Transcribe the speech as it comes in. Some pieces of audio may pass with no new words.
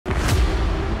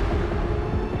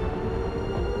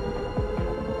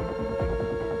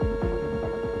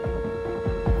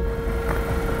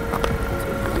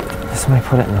Somebody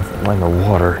put it in the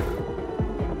water.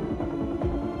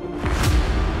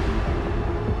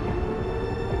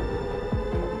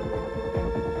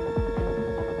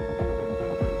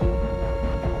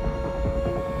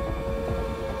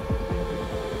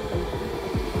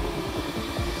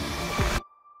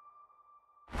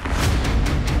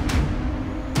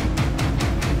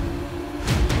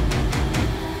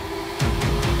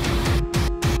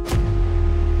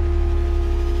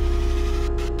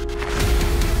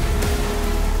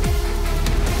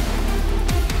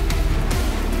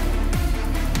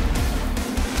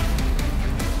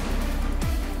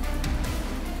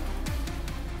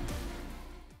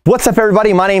 What's up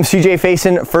everybody, my name's CJ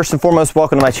Faison. First and foremost,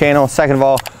 welcome to my channel. Second of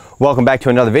all, welcome back to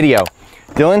another video.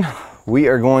 Dylan, we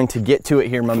are going to get to it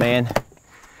here, my man.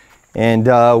 And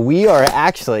we are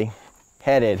actually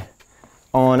headed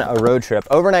on a road trip,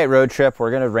 overnight road trip.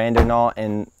 We're gonna Randonautica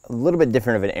in a little bit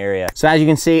different of an area. So as you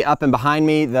can see up and behind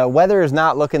me, the weather is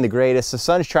not looking the greatest. The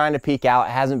sun's trying to peek out.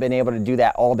 It hasn't been able to do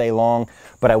that all day long,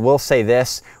 but I will say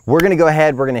this, we're gonna go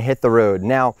ahead, we're gonna hit the road.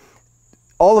 Now,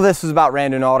 all of this is about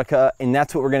Randonautica, and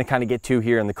that's what we're gonna kind of get to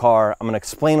here in the car. I'm gonna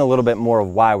explain a little bit more of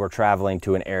why we're traveling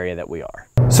to an area that we are.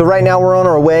 So right now we're on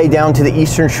our way down to the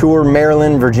Eastern Shore,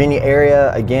 Maryland, Virginia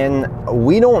area. Again,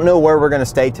 we don't know where we're gonna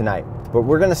stay tonight, but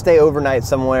we're gonna stay overnight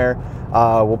somewhere.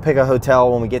 We'll pick a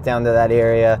hotel when we get down to that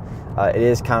area. It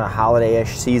is kind of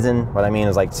holiday-ish season. What I mean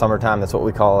is like summertime. That's what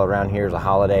we call around here is a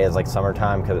holiday, is like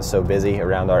summertime because it's so busy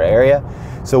around our area.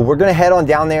 So we're gonna head on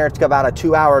down there. It's about a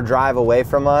 2-hour drive away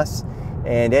from us.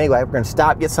 And anyway, we're gonna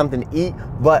stop, get something to eat,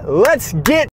 but let's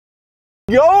get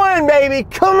going, baby.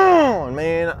 Come on,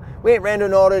 man. We ain't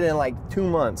Randonauta'd in like 2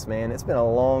 months, man. It's been a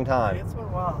long time. It's been a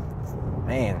while.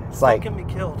 Man, it's Don't like... get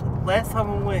me killed. Last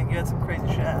time we went, you had some crazy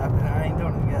shit happen, and I ain't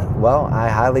doing it again. Well, I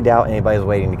highly doubt anybody's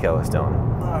waiting to kill us, Dylan.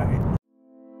 All right.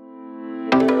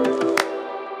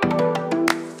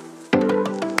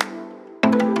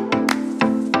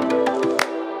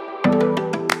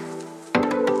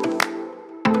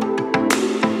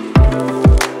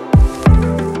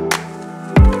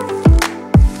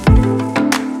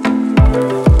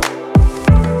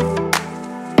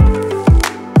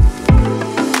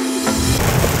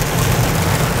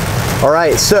 All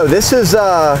right, so this is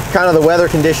kind of the weather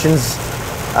conditions.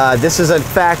 This is a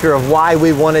factor of why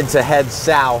we wanted to head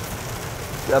south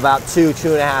about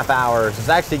 2.5 hours. It's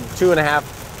actually 2.5,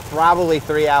 probably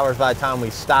 3 hours by the time we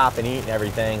stop and eat and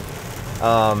everything.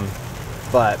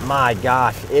 But my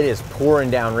gosh, it is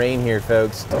pouring down rain here,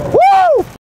 folks. Woo!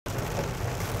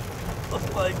 Oh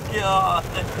my God.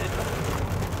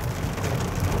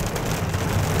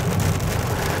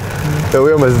 So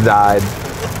we almost died.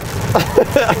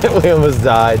 We almost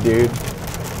died, dude.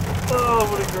 Oh,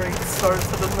 what a great start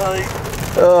to the night.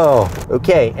 Oh,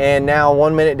 okay. And now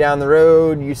 1 minute down the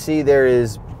road, you see there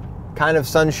is kind of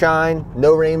sunshine,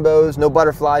 no rainbows, no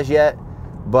butterflies yet,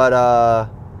 but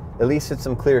at least it's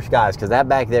some clear skies, because that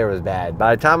back there was bad.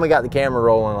 By the time we got the camera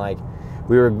rolling, like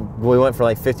we went from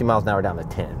like 50 miles an hour down to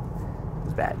 10. It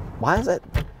was bad. Why is that?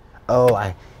 Oh,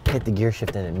 I hit the gear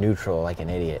shift into neutral like an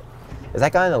idiot. Is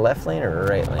that guy in the left lane or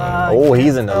right lane? Oh,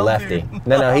 he's in the lefty.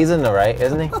 No, he's in the right,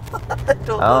 isn't he? I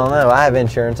don't know. I have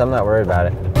insurance. I'm not worried about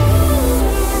it.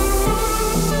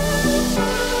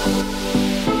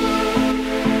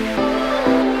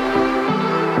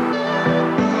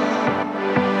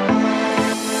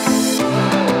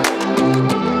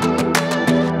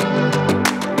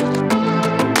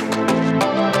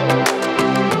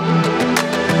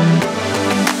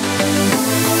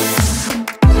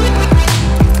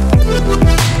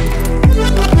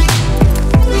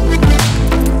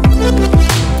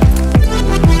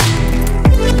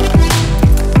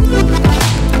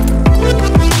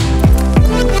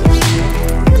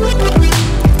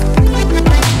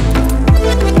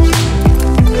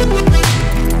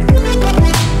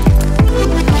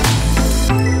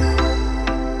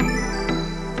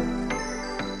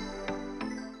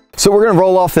 So we're gonna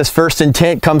roll off this first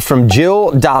intent. Comes from Jill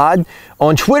Dodd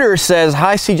on Twitter. Says,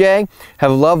 hi CJ,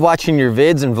 have loved watching your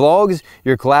vids and vlogs.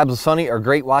 Your collabs with Sunny are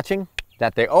great watching.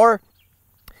 That they are.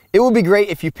 It would be great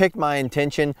if you picked my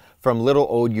intention from Little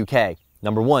Old UK.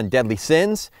 Number 1, Deadly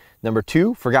Sins. Number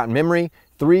 2, Forgotten Memory.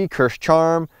 3, Cursed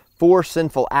Charm. 4,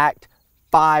 Sinful Act.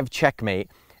 5,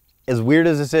 Checkmate. As weird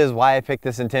as this is, why I picked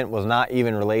this intent was not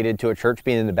even related to a church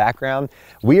being in the background.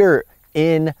 We are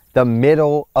in the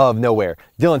middle of nowhere.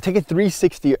 Dylan, take a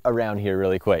 360 around here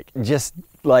really quick. Just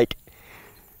like,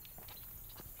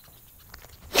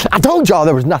 I told y'all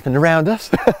there was nothing around us.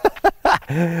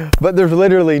 But there's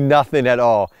literally nothing at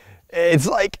all. It's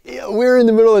like, we're in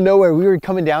the middle of nowhere. We were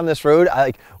coming down this road,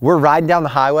 we're riding down the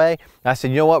highway. I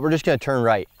said, you know what, we're just gonna turn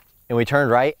right. and we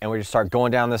turned right, and we just start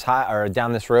going down this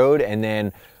down this road, and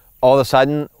then all of a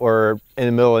sudden we're in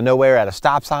the middle of nowhere at a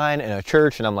stop sign and a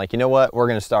church, and I'm like, you know what? We're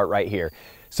gonna start right here.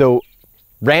 So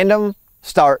random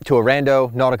start to a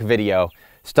Randonautica video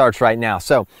starts right now.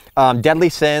 So deadly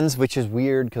sins, which is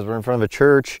weird because we're in front of a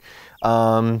church.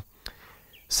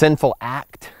 Sinful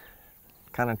act,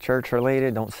 kind of church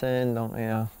related. Don't sin, don't, you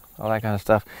know, all that kind of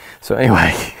stuff. So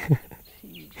anyway,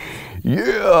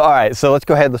 yeah. All right, so let's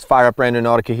go ahead. Let's fire up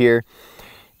Randonautica here.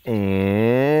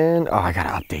 And, oh, I gotta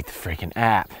update the freaking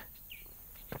app.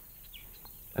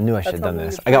 I knew I should have done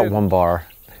this. I got 1 bar.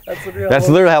 That's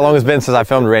literally how long it's been since I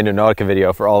filmed a Randonautica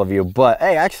video for all of you. But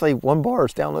hey, actually 1 bar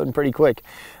is downloading pretty quick.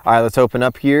 All right, let's open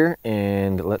up here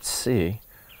and let's see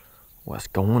what's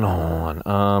going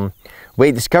on.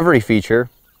 Wait, discovery feature.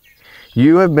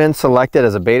 You have been selected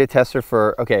as a beta tester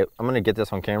for, okay, I'm gonna get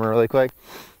this on camera really quick.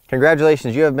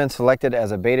 Congratulations, you have been selected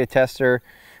as a beta tester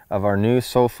of our new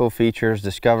soulful features,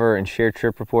 discover and share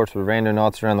trip reports with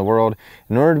randonauts around the world.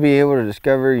 In order to be able to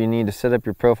discover, you need to set up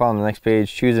your profile on the next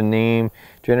page, choose a name,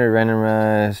 generate a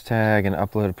randomized tag, and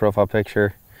upload a profile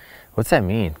picture. What's that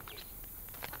mean?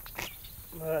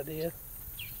 No idea.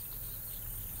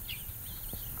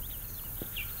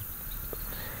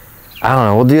 I don't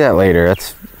know, we'll do that later.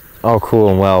 That's all cool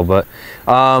and well, but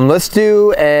let's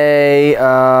do a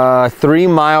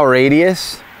 3-mile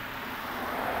radius.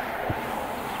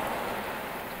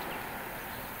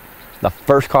 The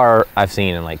first car I've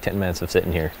seen in like 10 minutes of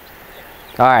sitting here.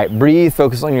 All right, breathe,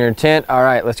 focus on your intent. All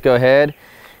right, let's go ahead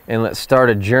and let's start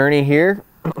a journey here.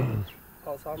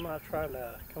 Also, I'm not trying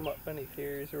to come up with any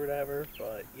theories or whatever,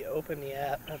 but you open the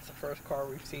app, that's the first car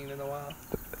we've seen in a while.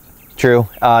 True.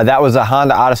 That was a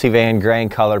Honda Odyssey van, gray in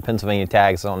color, Pennsylvania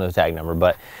tags. I don't know the tag number,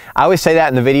 but I always say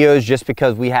that in the videos just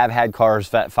because we have had cars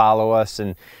that follow us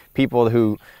and people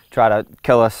who try to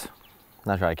kill us.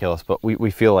 Not trying to kill us, but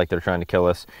we feel like they're trying to kill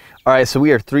us. All right, so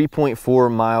we are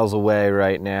 3.4 miles away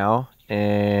right now.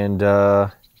 And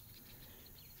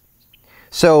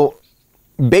so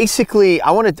basically,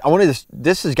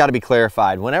 this has got to be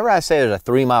clarified. Whenever I say there's a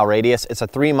 3-mile radius, it's a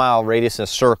 3-mile radius in a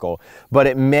circle, but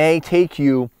it may take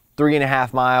you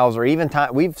 3.5 miles, or even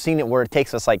time. We've seen it where it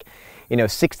takes us like, you know,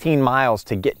 16 miles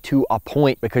to get to a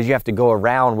point because you have to go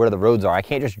around where the roads are. I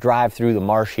can't just drive through the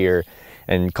marsh here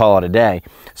and call it a day.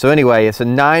 So anyway, it's a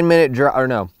 9-minute drive, or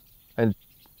no,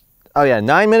 oh yeah,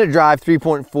 9-minute drive,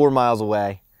 3.4 miles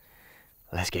away.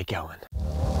 Let's get going.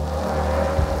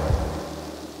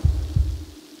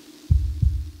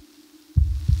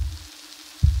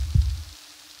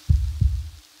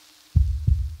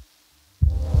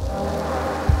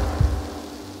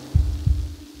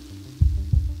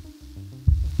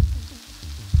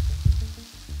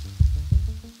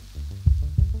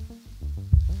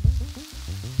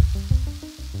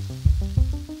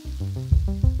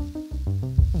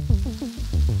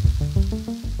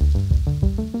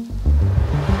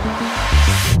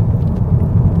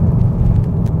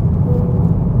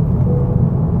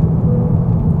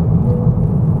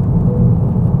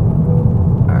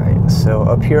 So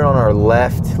up here on our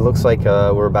left, looks like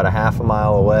we're about a ½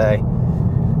 mile away.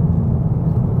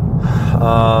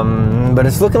 But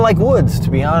it's looking like woods,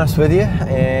 to be honest with you,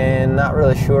 and not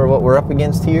really sure what we're up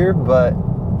against here, but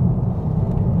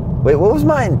wait, what was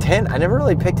my intent? I never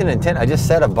really picked an intent. I just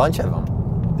said a bunch of them.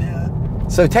 Yeah.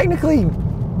 So technically,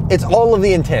 it's all of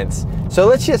the intents. So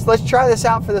let's try this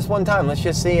out for this one time. Let's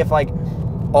just see if like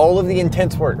all of the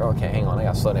intents work. Okay, hang on, I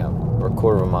gotta slow down. We're a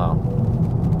quarter of a mile.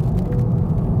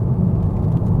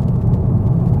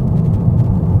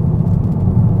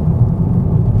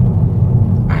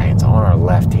 On our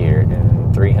left here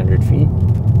in 300 feet.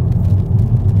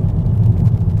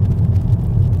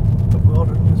 The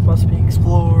wilderness must be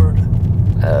explored.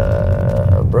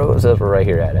 Bro, it says we're right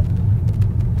here at it.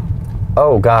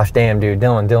 Oh gosh, damn, dude.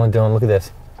 Dylan, look at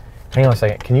this. Hang on a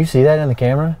second. Can you see that in the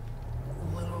camera?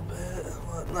 A little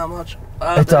bit, not much.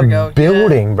 It's a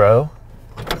building, yeah. Bro.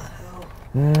 What the hell?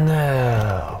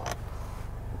 No.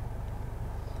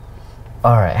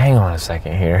 All right, hang on a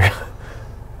second here.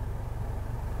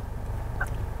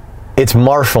 It's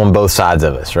marsh on both sides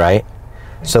of us, right?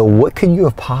 So what could you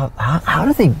have popped? How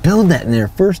do they build that in there,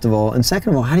 first of all? And second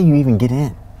of all, how do you even get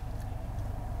in?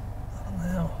 I don't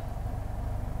know.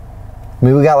 I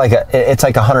mean, we got like it's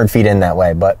like 100 feet in that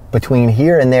way, but between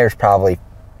here and there is probably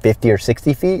 50 or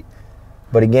 60 feet.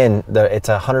 But again, it's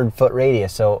a 100-foot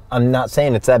radius, so I'm not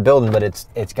saying it's that building, but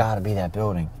it's got to be that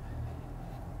building.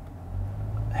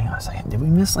 Hang on a second. Did we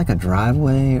miss like a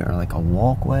driveway or like a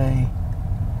walkway?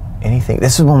 Anything?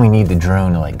 This is when we need the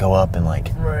drone to like go up and like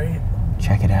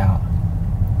check it out.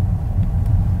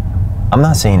 I'm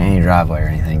not seeing any driveway or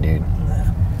anything, dude.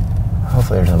 No.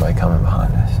 Hopefully there's nobody coming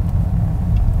behind us.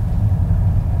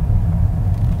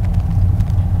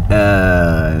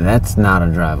 That's not a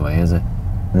driveway, is it?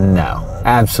 No,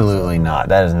 absolutely not.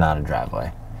 That is not a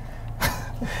driveway.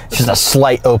 It's just a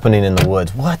slight opening in the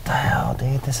woods. What the hell,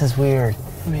 dude? This is weird.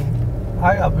 I mean,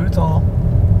 I got boots on.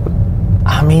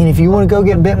 I mean, if you want to go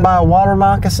get bit by a water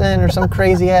moccasin or some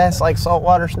crazy ass like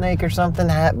saltwater snake or something,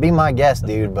 be my guest,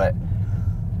 dude. But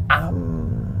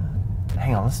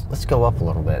hang on, let's go up a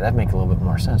little bit. That'd make a little bit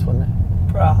more sense, wouldn't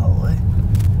it? Probably.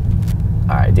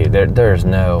 All right, dude. There's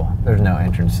no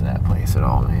entrance to that place at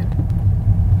all, man.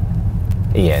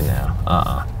 Yeah,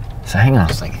 no. So hang on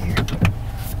a second here.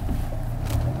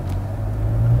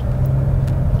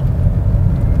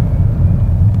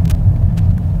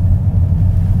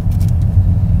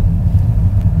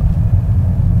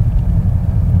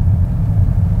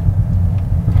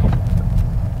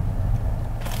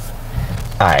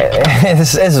 Alright,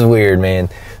 this is weird, man.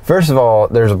 First of all,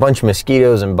 there's a bunch of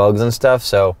mosquitoes and bugs and stuff,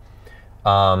 so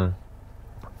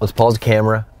let's pause the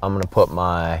camera. I'm gonna put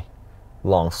my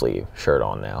long sleeve shirt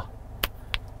on now.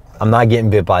 I'm not getting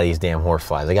bit by these damn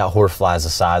horseflies. I got horseflies the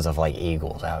size of like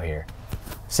eagles out here.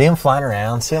 See them flying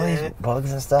around? See all these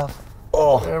bugs and stuff?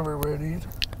 Oh, Everywhere, dude.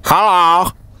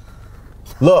 hello.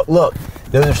 Look,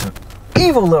 those are some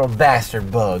evil little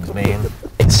bastard bugs, man.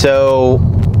 So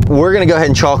we're gonna go ahead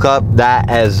and chalk up that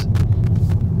as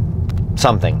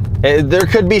something. There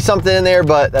could be something in there,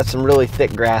 but that's some really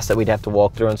thick grass that we'd have to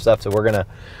walk through and stuff. So we're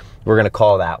gonna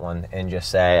call that one and just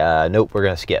say nope, we're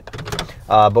gonna skip.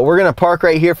 But we're gonna park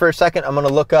right here for a second. I'm gonna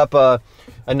look up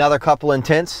another couple in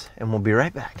tents, and we'll be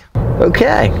right back.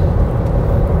 Okay,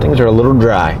 things are a little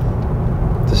dry,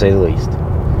 to say the least.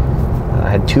 I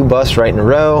had 2 busts right in a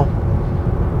row.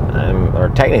 Or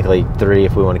technically 3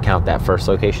 if we want to count that first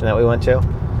location that we went to.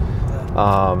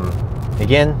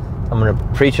 Again, I'm going to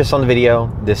preach this on the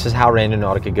video. This is how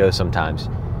Randonautica goes sometimes.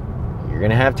 You're going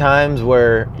to have times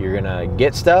where you're going to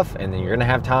get stuff, and then you're going to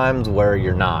have times where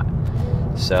you're not.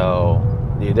 So,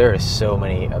 dude, there are so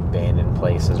many abandoned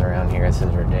places around here. This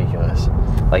is ridiculous.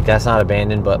 Like, that's not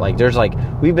abandoned, but like there's like,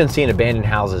 we've been seeing abandoned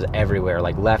houses everywhere,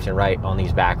 like left and right on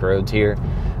these back roads here.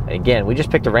 And again, we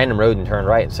just picked a random road and turned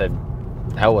right and said,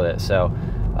 hell with it. So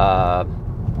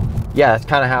yeah, that's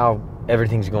kind of how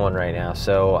everything's going right now.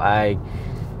 So I'm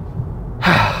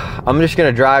just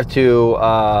gonna drive to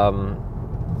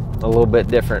a little bit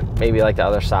different, maybe like the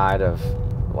other side of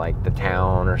like the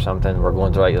town or something. We're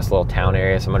going through like this little town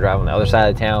area, so I'm gonna drive on the other side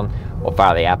of the town. We'll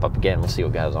fire the app up again, we'll see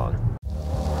what goes on.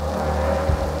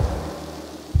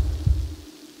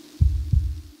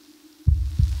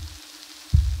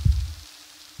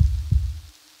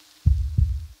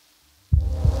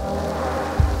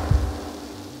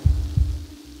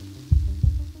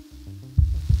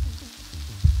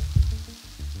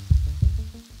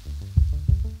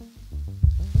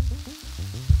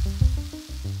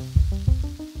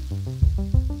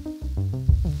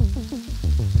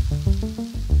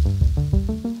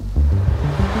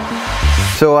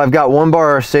 So I've got 1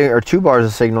 bar or 2 bars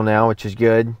of signal now, which is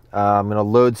good. I'm gonna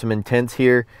load some intents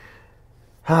here.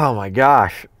 Oh my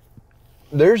gosh,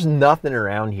 there's nothing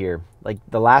around here. Like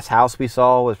the last house we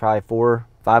saw was probably 4 or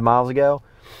 5 miles ago.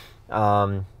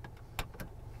 So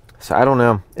I don't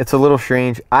know. It's a little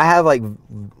strange. I have like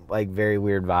very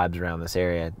weird vibes around this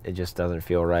area. It just doesn't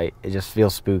feel right. It just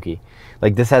feels spooky.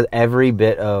 Like this has every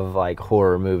bit of like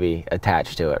horror movie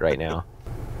attached to it right now.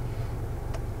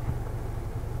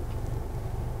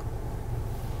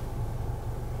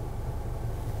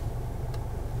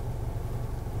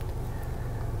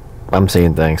 I'm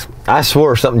seeing things. I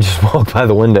swore something just walked by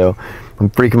the window. I'm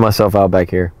freaking myself out back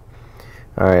here.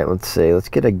 All right, let's see. Let's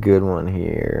get a good one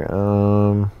here.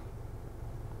 All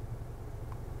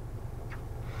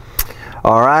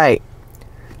right.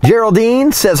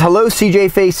 Geraldine says, hello, CJ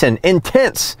Faison.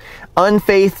 Intense,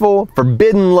 unfaithful,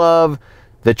 forbidden love,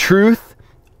 the truth,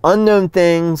 unknown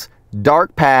things,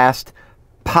 dark past,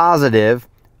 positive,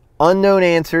 unknown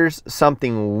answers,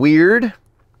 something weird,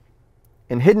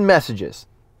 and hidden messages.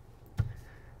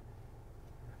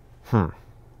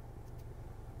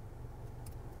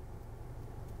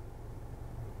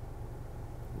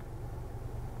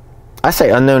 I say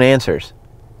unknown answers.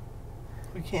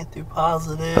 We can't do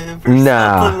positive or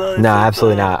No,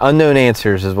 absolutely not. Unknown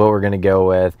answers is what we're going to go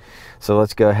with. So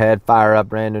let's go ahead, fire up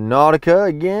Randonautica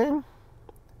again.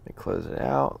 Let me close it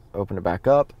out, open it back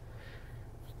up.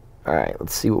 All right,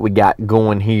 let's see what we got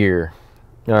going here.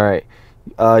 All right,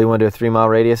 you want to do a 3-mile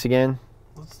radius again?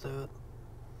 Let's do it.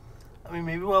 I mean,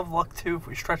 maybe we'll have luck too if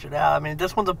we stretch it out. I mean,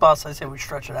 this one's a bus. I say we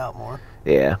stretch it out more.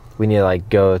 Yeah, we need to like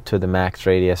go to the max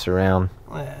radius around.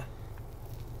 Yeah.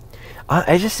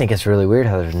 I just think it's really weird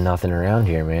how there's nothing around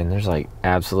here, man. There's like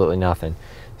absolutely nothing.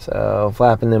 So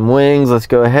flapping them wings, let's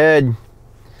go ahead.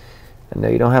 I know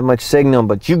you don't have much signal,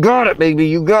 but you got it, baby,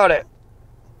 you got it.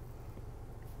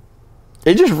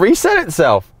 It just reset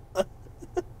itself.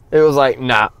 It was like,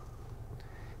 nah. All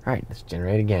right, let's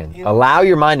generate again. Allow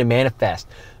your mind to manifest.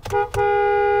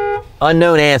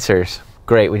 Unknown answers.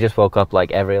 Great, we just woke up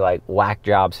like every like whack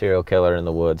job serial killer in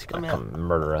the woods gonna come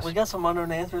murder us. We got some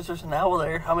unknown answers. There's an owl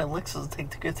there. How many licks does it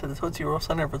take to get to the Tootsie Roll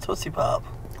Center for Tootsie Pop?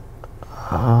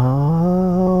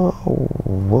 Oh,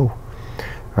 whoa. All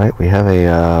right, we have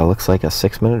a, looks like a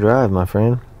 6-minute drive, my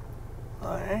friend.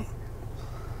 All right.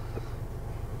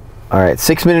 All right,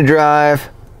 6-minute drive,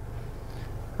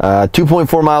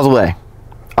 2.4 miles away.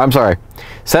 I'm sorry,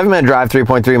 7-minute drive,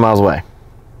 3.3 miles away.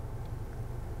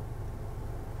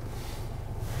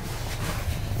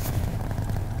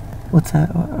 What's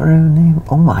that road name?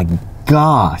 Oh my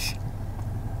gosh.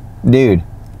 Dude.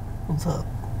 What's up?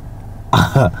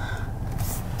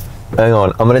 Hang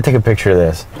on, I'm gonna take a picture of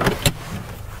this.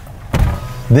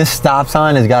 This stop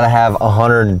sign has gotta have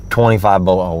 125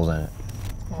 bullet holes in it.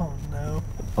 Oh no.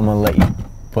 I'm gonna let you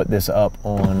put this up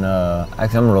on, actually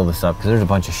I'm gonna roll this up because there's a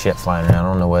bunch of shit flying around. I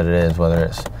don't know what it is, whether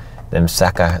it's them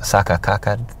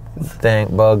sakakaka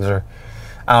thing, bugs, or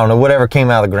I don't know, whatever came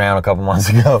out of the ground a couple months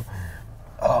ago.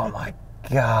 Oh my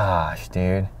gosh,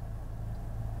 dude.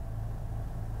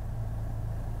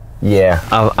 Yeah,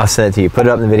 I'll send it to you. Put it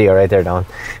up in the video right there, Don.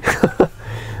 All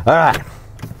right.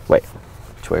 Wait,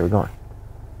 which way are we going?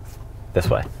 This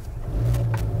way.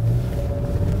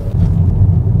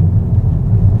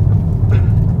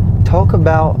 Talk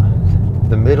about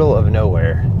the middle of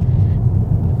nowhere.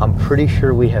 I'm pretty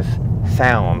sure we have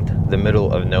found the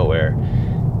middle of nowhere.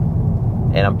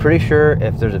 And I'm pretty sure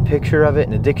if there's a picture of it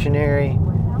in a dictionary,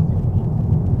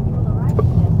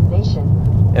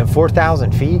 and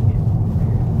 4,000 feet? Oh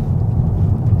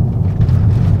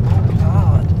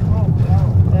God. Oh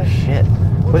God. Oh shit.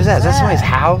 What is that? Is that somebody's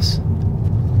house?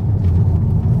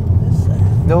 What is that?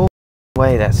 No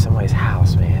way that's somebody's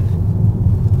house, man.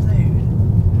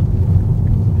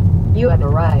 Dude. You have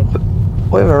arrived.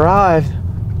 We've arrived.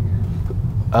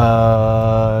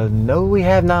 No we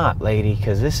have not, lady,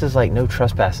 because this is like no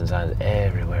trespassing signs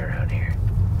everywhere around here.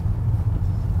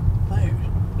 Dude.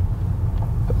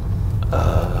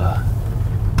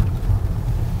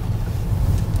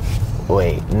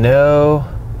 Wait, no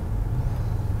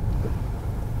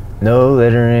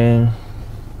littering.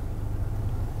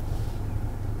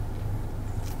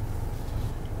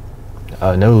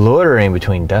 No loitering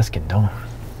between dusk and dawn.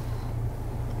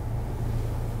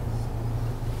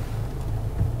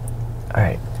 All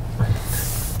right,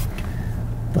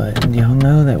 but do y'all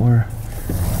know that we're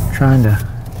trying to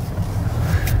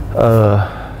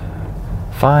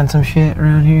find some shit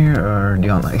around here, or do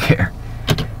y'all not care?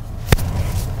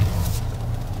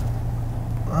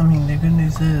 I mean, the good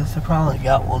news is they probably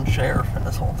got one sheriff in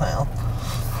this whole town.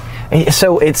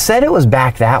 So it said it was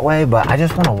back that way, but I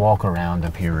just want to walk around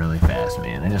up here really fast,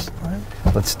 man.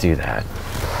 Let's do that.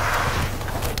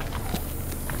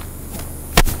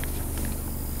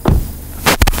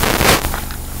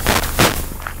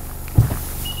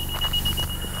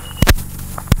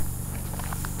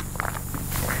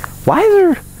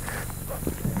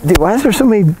 Why is there so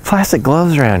many plastic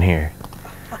gloves around here?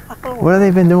 What have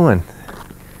they been doing?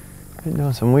 Been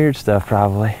doing some weird stuff,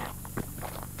 probably.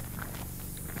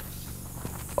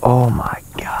 Oh my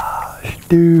gosh,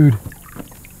 dude.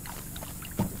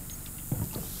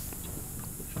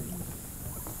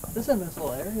 This is a nice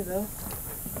little area, though.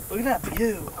 Look at that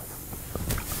view.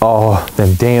 Oh,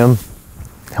 them damn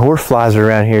horseflies are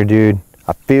around here, dude.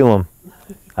 I feel them.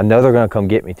 I know they're gonna come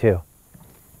get me too.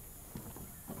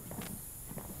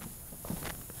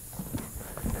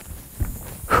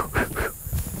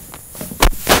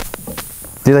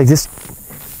 Dude, like this,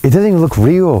 it doesn't even look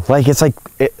real. Like it's like,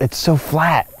 it's so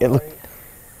flat.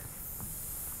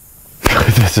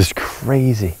 This is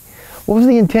crazy. What was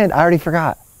the intent? I already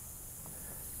forgot.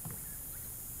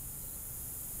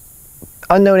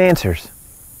 Unknown answers.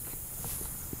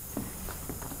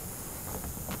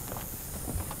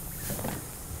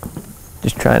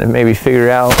 Just trying to maybe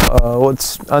figure out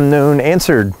what's unknown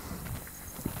answered.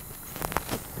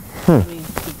 I mean,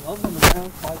 the gloves on the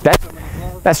ground, why is there so many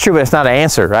gloves? That's true, but it's not an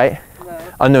answer, right? No.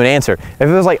 Unknown answer. If it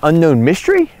was like unknown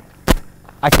mystery,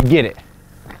 I could get it.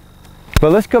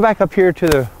 But let's go back up here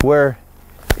to where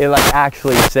it like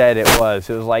actually said it was.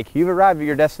 It was like, you've arrived at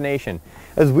your destination.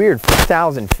 It was weird,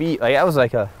 4,000 feet. Like that was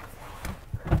like a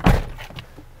kind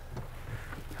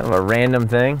of a random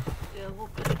thing. Yeah, a little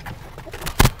bit.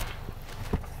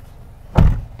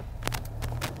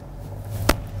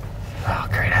 Oh,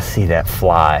 great. see that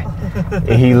fly.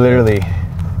 He literally.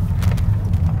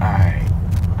 Alright.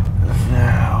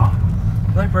 Now.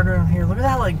 Like right around here. Look at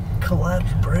that like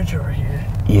collapsed bridge over here.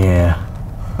 Yeah.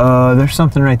 There's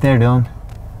something right there, Dylan.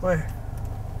 Where?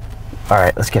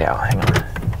 Alright, let's get out. Hang on.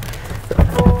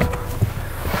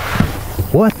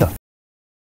 What the?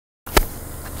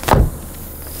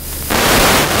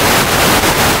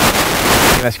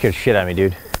 That scared shit out of me,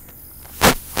 dude.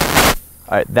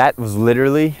 Alright, that was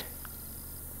literally.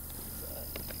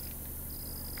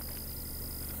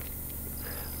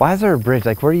 Why is there a bridge?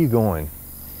 Like, where are you going?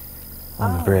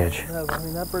 On the bridge. No, I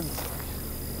mean, that bridge.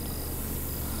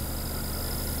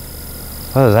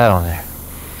 What is that on there?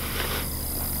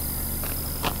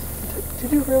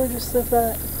 Did you really just sniff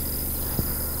that?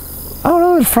 I don't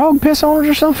know, is frog piss on it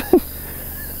or something?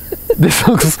 This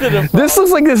looks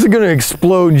like this is gonna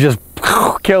explode and just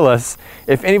kill us.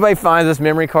 If anybody finds this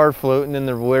memory card floating in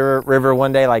the river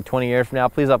one day, like 20 years from now,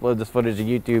 please upload this footage to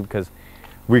YouTube because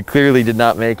we clearly did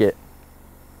not make it.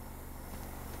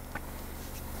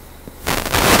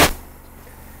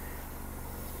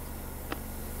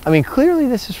 I mean, clearly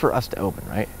this is for us to open,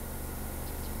 right?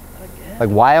 Like,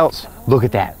 why else? Look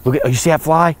at that. Look at, oh, you see that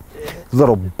fly? Yeah.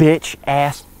 Little bitch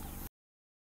ass.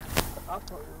 I thought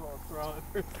you were going to throw it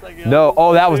for a second. No,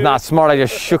 oh, that was not smart. I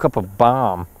just shook up a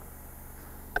bomb.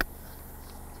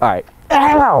 All right.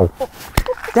 Ow!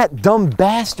 That dumb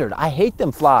bastard. I hate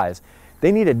them flies.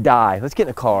 They need to die. Let's get in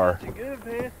a car. Good,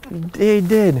 man. They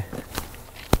did.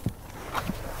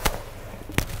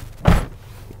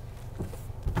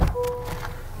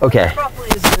 Okay. Probably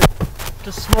isn't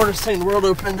the smartest thing in the world to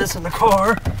open this in the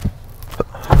car.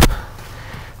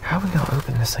 How are we gonna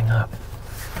open this thing up?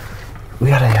 We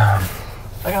gotta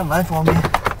I got a knife on me.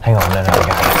 hang on, no,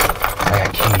 I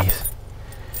got keys.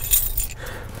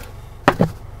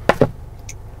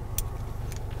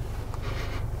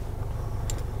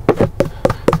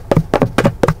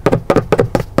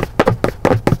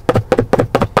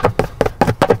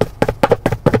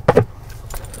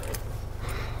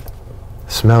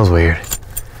 Smells weird.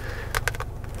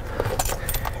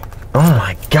 Oh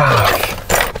my gosh.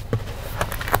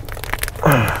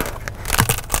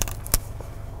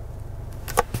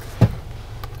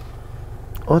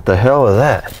 What the hell is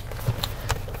that?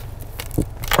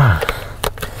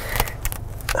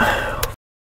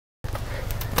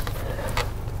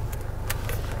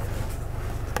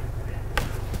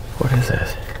 What is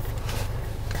this?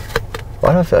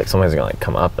 Why do I feel like somebody's gonna like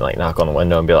come up and like knock on the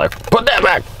window and be like, put that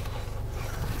back?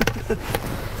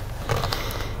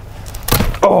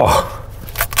 Oh.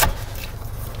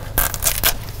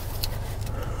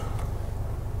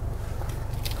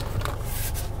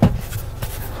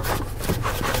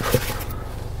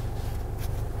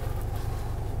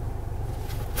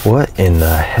 What in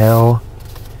the hell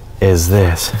is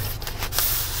this?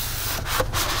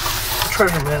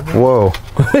 Treasure map. Whoa.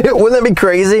 Wouldn't that be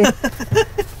crazy?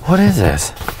 What is this?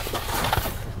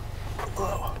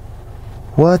 Whoa.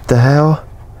 What the hell?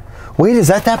 Wait, is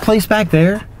that place back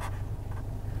there?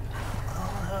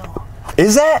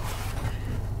 Is that?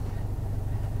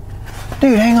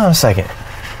 Dude, hang on a second.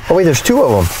 Oh wait, there's two of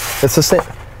them. It's the same.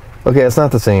 Okay, it's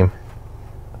not the same.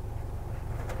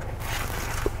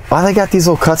 Why they got these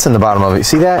little cuts in the bottom of it? You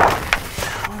see that?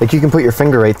 Like you can put your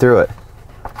finger right through it.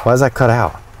 Why is that cut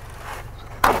out?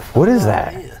 What is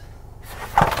that?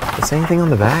 The same thing on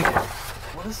the back?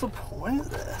 What is the point of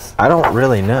this? I don't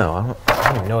really know. I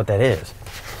don't even know what that is.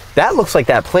 That looks like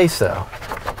that place though.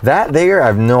 That there, I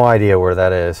have no idea where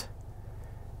that is.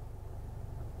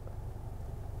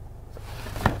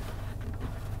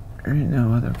 There ain't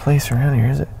no other place around here,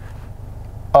 is it?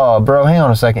 Oh, bro, hang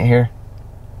on a second here.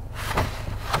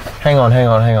 Hang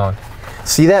on.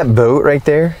 See that boat right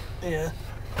there? Yeah.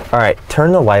 All right,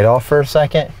 turn the light off for a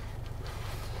second.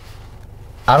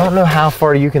 I don't know how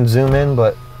far you can zoom in,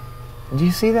 but do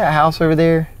you see that house over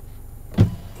there? Yeah,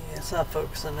 it's not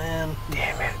focusing in.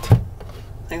 Damn it.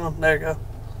 Hang on, there you go.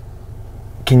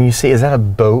 Can you see, is that a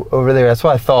boat over there? That's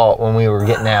what I thought when we were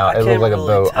getting out. It looked like a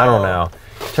boat. I don't know.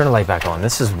 Turn the light back on.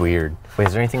 This is weird. Wait,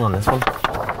 is there anything on this one?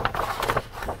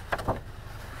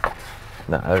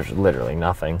 No, there's literally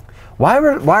nothing. Why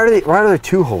are there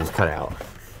two holes cut out?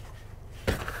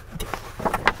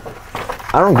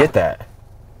 I don't get that.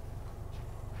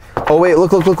 Oh wait,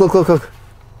 look.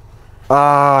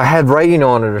 Had writing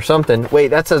on it or something. Wait,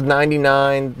 that says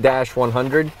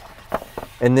 99-100.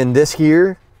 And then this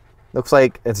here looks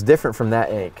like it's different from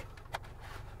that ink.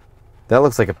 That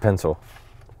looks like a pencil.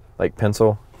 Like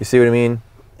pencil. You see what I mean?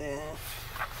 Yeah.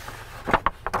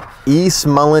 E.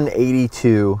 Smullen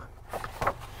 82.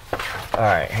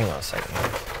 Alright, hang on a second.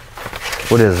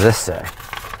 What does this say?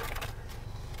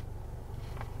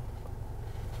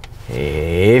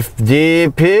 If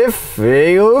the piff,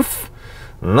 if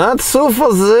not so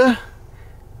fuzzy,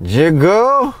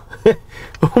 Jago.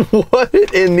 What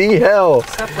in the hell?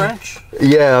 Is that French?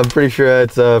 Yeah, I'm pretty sure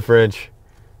that's French.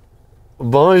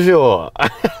 Bonjour.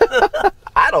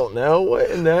 I don't know.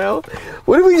 What in the hell?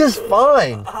 What did we just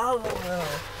find? I don't know.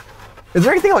 Is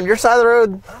there anything on your side of the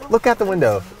road? Look out the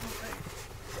window.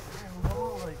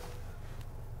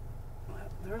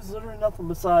 There's literally nothing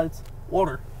besides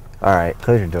water. All right,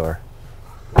 close your door.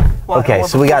 What, Okay,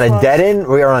 so we got a dead end.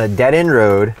 We are on a dead end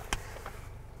road.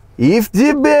 If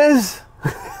the biz.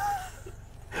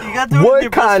 You got to do it in your What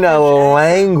best kind of French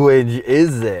language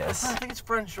is this? accent. I think it's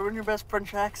French. You're in your best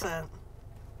French accent.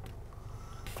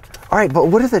 All right, but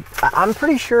what is it? I'm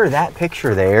pretty sure that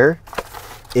picture there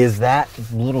is that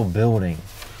little building.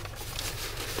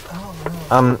 Oh,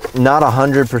 I'm not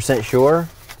 100% sure,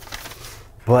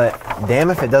 but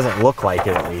damn if it doesn't look like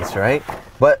it at least, right?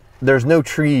 But there's no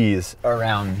trees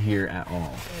around here at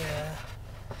all. yeah.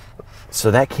 So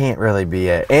that can't really be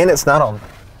it. And it's not on,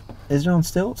 is it on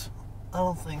stilts? I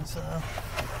don't think so.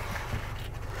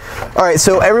 All right,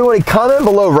 so everybody comment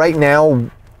below right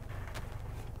now.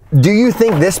 Do you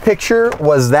think this picture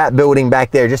was that building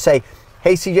back there? Just say,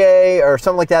 hey, CJ, or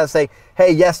something like that. Say,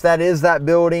 hey, yes, that is that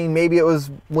building. Maybe it was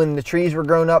when the trees were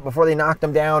grown up before they knocked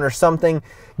them down or something.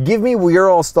 Give me your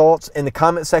all's thoughts in the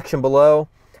comment section below.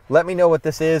 Let me know what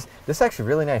this is. This is actually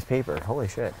really nice paper. Holy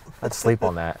shit. Let's sleep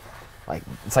on that. Like,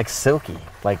 it's like silky,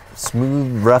 like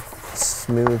smooth, rough,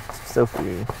 smooth,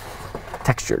 silky,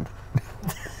 textured.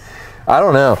 I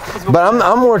don't know, but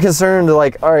I'm more concerned to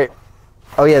like, all right.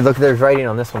 Oh yeah, look, there's writing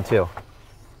on this one too.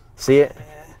 See it?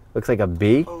 Yeah. Looks like a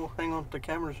B. Oh, hang on. The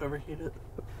camera's overheated.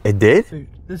 It did? Dude,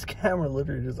 this camera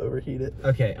literally just overheated.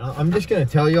 Okay, I'm just gonna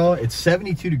tell y'all, it's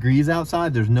 72 degrees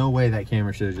outside. There's no way that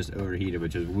camera should have just overheated,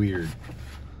 which is weird.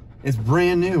 It's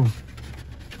brand new.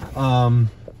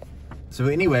 So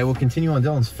anyway, we'll continue on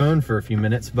Dylan's phone for a few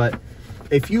minutes, but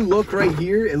if you look right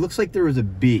here, it looks like there was a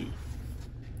B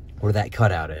where that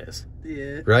cutout is.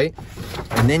 Yeah. Right?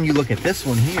 And then you look at this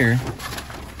one here,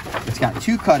 it's got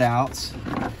two cutouts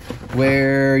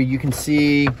where you can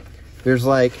see there's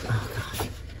like, oh gosh,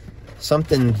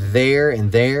 something there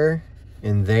and there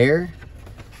and there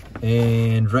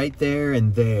and right there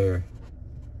and there.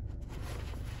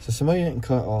 So somebody didn't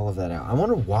cut all of that out. I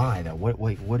wonder why though.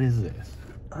 What is this?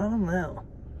 I don't know.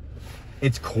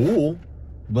 It's cool,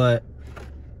 but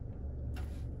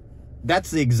that's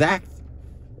the exact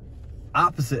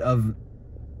opposite of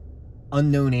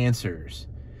unknown answers.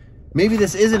 Maybe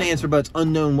this is an answer, but it's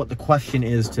unknown what the question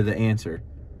is to the answer.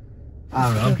 I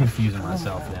don't know. I'm confusing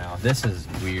myself now. This is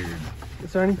weird.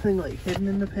 Is there anything like hidden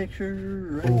in the picture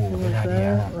or Ooh, anything good like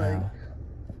idea. that? Like,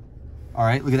 all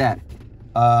right, look at that.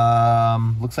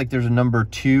 Looks like there's a number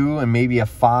 2 and maybe a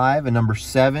 5, a number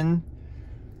 7.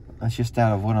 That's just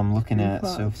out of what I'm looking at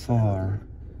so far.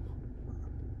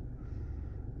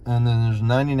 And then there's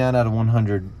 99 out of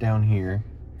 100 down here.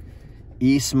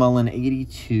 East Mullen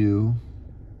 82.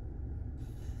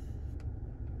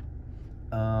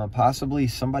 Possibly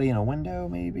somebody in a window,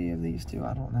 maybe, of these two.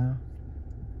 I don't know.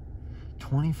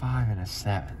 25 and a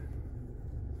 7.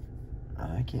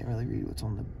 I can't really read what's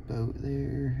on the boat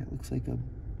there. It looks like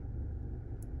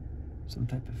some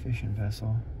type of fishing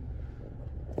vessel.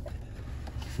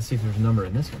 Let's see if there's a number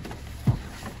in this one.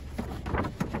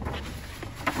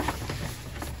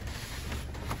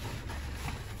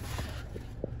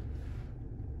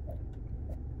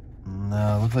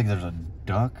 No, it looks like there's a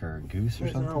duck or a goose or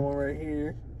there's something. another one right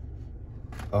here.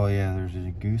 Oh yeah, there's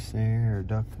a goose there, or a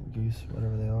duck, goose,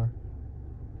 whatever they are.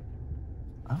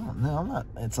 I don't know, I'm not,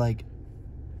 it's like,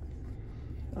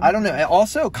 I don't know.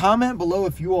 Also, comment below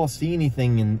if you all see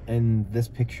anything in this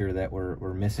picture that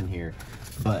we're missing here.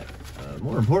 But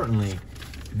more importantly,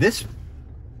 this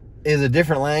is a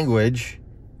different language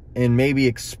and maybe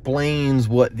explains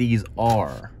what these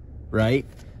are, right?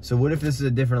 So what if this is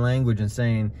a different language and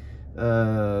saying,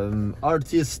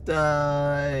 artist,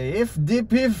 if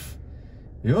dip if,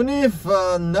 if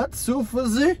not so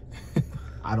fuzzy?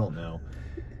 I don't know.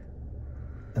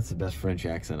 That's the best French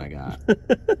accent I got.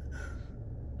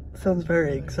 Sounds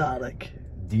very exotic.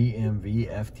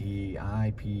 DMVFTIPME.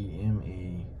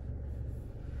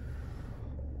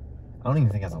 I don't even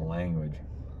think that's a language.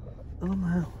 I don't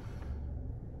know.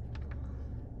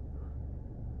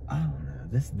 I don't know.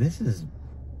 This has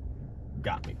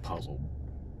got me puzzled.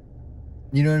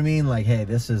 You know what I mean? Like, hey,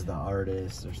 this is the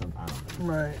artist or something. I don't know.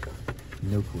 Right.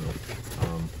 No clue.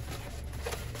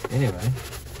 Anyway,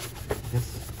 I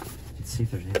guess let's see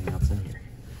if there's anything else in here.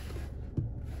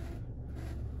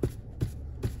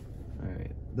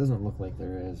 Alright, doesn't look like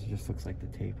there is. It just looks like the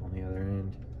tape on the other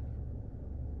end.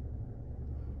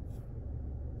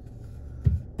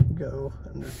 go,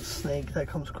 and there's a snake that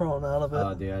comes crawling out of it.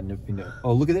 Oh, dude,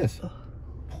 oh, look at this.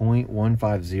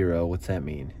 0.150. What's that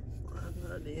mean? I have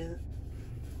no idea.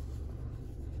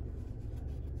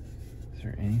 Is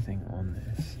there anything on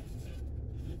this?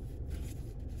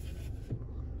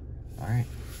 All right.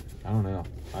 I don't know.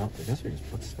 I guess we just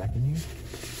put this back in here.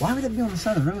 Why would that be on the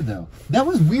side of the road, though? That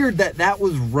was weird that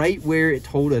was right where it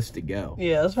told us to go.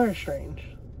 Yeah, that's very strange.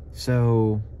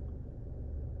 So...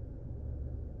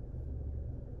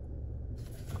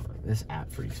 this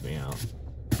app freaks me out.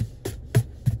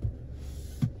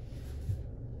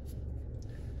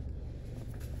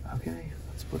 Okay,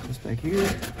 let's put this back here.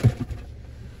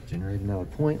 Generate another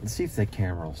point. Let's see if that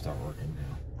camera will start working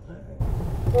now.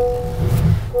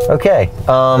 Okay,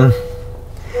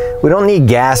 we don't need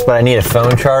gas, but I need a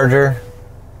phone charger.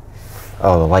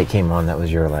 Oh, the light came on. That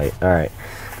was your light. All right,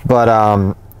 but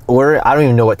I don't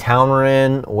even know what town we're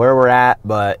in, where we're at,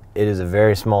 but it is a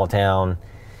very small town.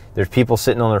 There's people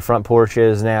sitting on their front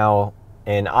porches now,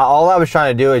 and all I was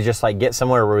trying to do is just like get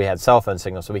somewhere where we had cell phone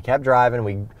signal. So we kept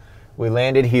driving. We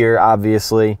landed here,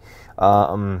 obviously.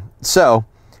 So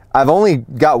I've only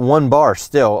got one bar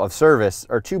still of service,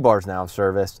 or 2 bars now of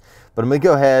service. But I'm gonna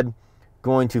go ahead,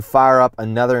 going to fire up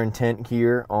another intent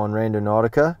here on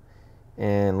Randonautica,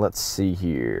 and let's see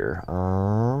here.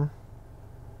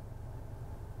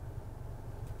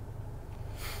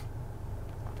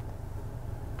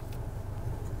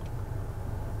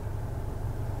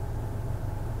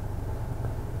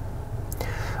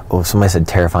 Oh, somebody said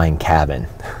terrifying cabin.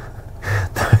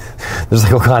 There's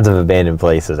like all kinds of abandoned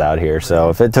places out here. So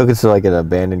if it took us to like an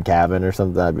abandoned cabin or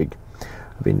something, that'd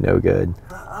be no good.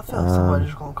 I feel like somebody's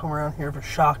just gonna come around here with a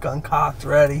shotgun cocked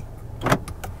ready.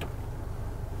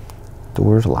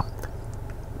 Door's locked.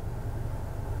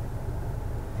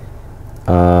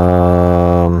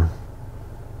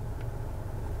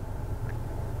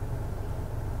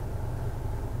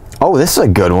 Oh, this is a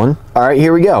good one. All right,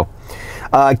 here we go.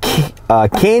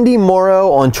 Candy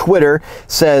Morrow on Twitter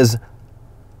says,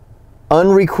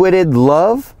 unrequited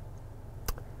love,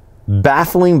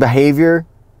 baffling behavior,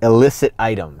 illicit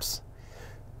items.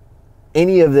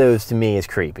 Any of those to me is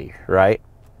creepy, right?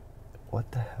 What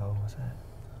the hell was that?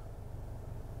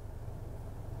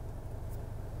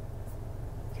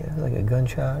 Okay, that was like a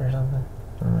gunshot or something.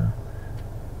 I don't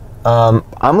know.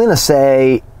 I'm gonna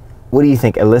say, what do you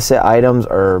think? Illicit items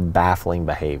or baffling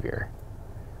behavior?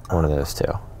 One of those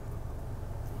two.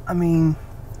 I mean,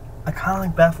 I kind of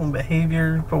like baffling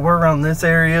behavior, but we're around this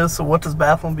area, so what does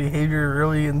baffling behavior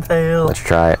really entail? Let's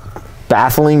try it.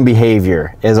 Baffling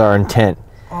behavior is our intent.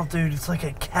 Oh, dude, it's like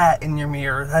a cat in your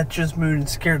mirror. That just moved and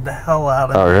scared the hell out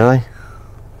of me. Oh, really?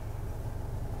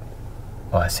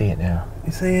 Oh, I see it now.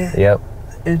 You see it? Yep.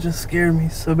 It just scared me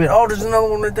so bad. Oh, there's another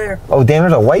one right there. Oh, damn,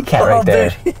 there's a white cat right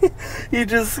there. Dude, you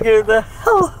just scared the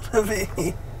hell out of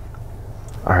me.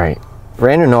 All right.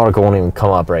 Randonautica won't even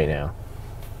come up right now.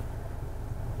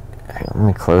 Hang on, let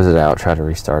me close it out, try to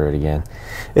restart it again.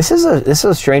 This is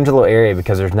a strange little area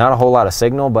because there's not a whole lot of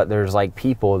signal, but there's like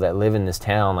people that live in this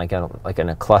town like in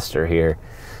a cluster here.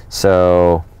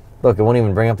 So, look, it won't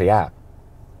even bring up the app.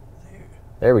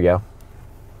 There we go.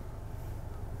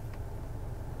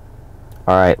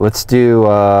 All right, let's do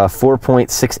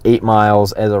 4.68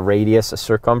 miles as a radius, a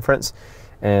circumference,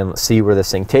 and let's see where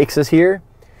this thing takes us here.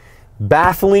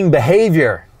 Baffling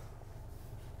behavior.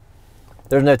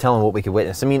 There's no telling what we could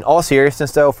witness. I mean, all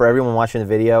seriousness though, for everyone watching the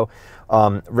video,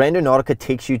 Randonautica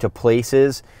takes you to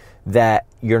places that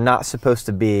you're not supposed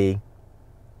to be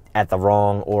at the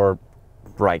wrong or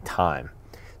right time.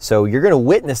 So you're going to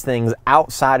witness things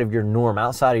outside of your norm,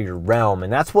 outside of your realm.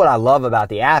 And that's what I love about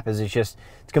the app, is it's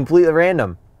completely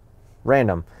random.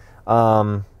 Dude,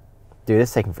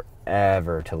 it's taking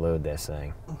forever to load this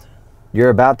thing. You're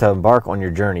about to embark on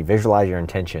your journey. Visualize your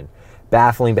intention.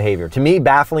 Baffling behavior. To me,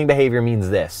 baffling behavior means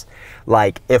this.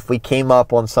 Like, if we came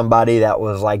up on somebody that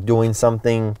was like doing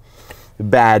something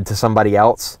bad to somebody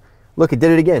else. Look, it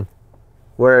did it again.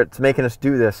 Where it's making us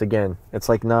do this again. It's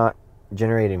like not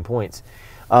generating points.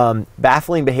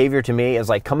 Baffling behavior to me is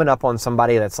like coming up on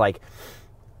somebody that's like,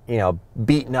 you know,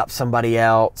 beating up somebody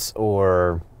else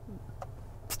or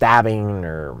stabbing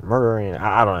or murdering.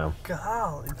 I don't know.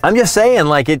 Golly. I'm just saying,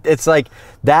 like, it's like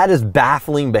that is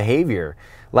baffling behavior.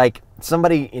 Like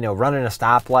somebody, you know, running a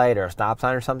stoplight or a stop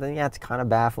sign or something. Yeah, it's kind of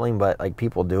baffling, but like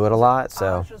people do it a lot. So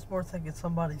I was just more thinking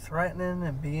somebody threatening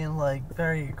and being like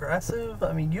very aggressive.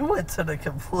 I mean, you went to the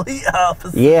complete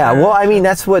opposite. Yeah, well, I mean,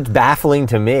 that's what's baffling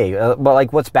to me. But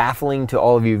like what's baffling to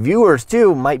all of you viewers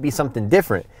too might be something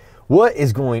different. What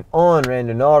is going on,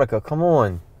 Randonautica? Come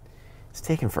on. It's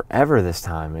taking forever this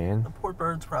time, man. The poor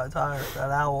bird's probably tired,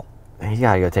 that owl. He's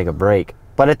got to go take a break.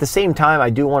 But at the same time, I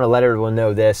do want to let everyone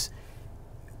know this.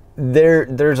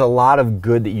 There's a lot of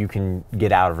good that you can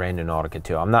get out of Randonautica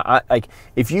too. Like,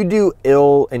 if you do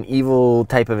ill and evil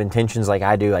type of intentions like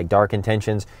I do, like dark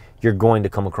intentions, you're going to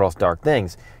come across dark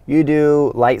things. You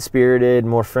do light-spirited,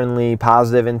 more friendly,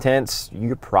 positive intents,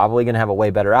 you're probably going to have a way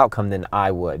better outcome than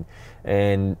I would.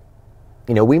 And,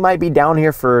 you know, we might be down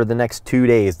here for the next 2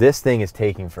 days. This thing is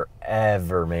taking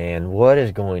forever, man. What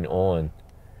is going on?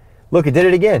 Look, it did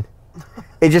it again.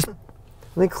 It just...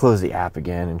 Let me close the app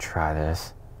again and try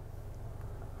this.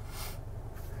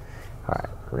 All right,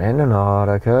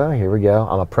 Randonautica, here we go.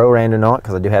 I'm a pro Randonaut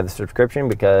because I do have the subscription,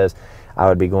 because I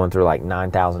would be going through like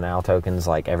 9,000 owl tokens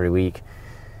like every week.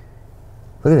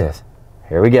 Look at this.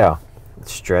 Here we go.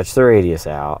 Stretch the radius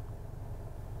out.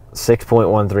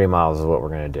 6.13 miles is what we're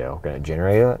going to do. We're going to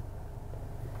generate it.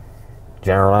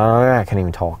 I can't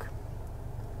even talk.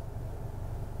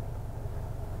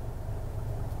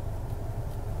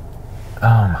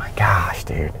 Oh my gosh,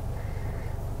 dude.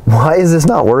 Why is this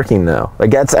not working though? Like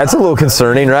that's a little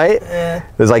concerning, right? Yeah.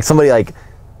 There's like somebody like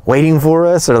waiting for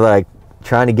us, or like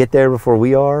trying to get there before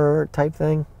we are type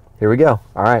thing. Here we go.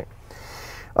 All right.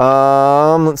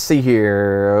 Let's see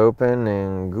here. Open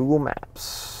in Google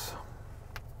Maps.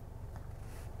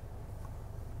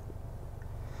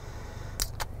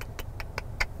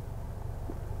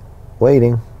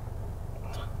 Waiting.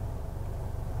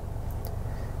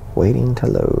 Waiting to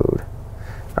load.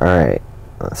 All right.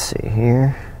 Let's see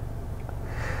here.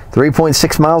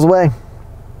 3.6 miles away.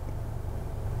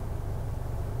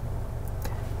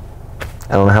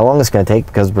 I don't know how long it's going to take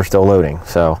because we're still loading.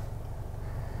 So,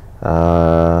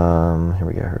 here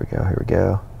we go, here we go, here we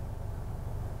go.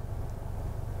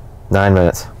 9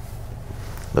 minutes.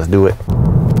 Let's do it.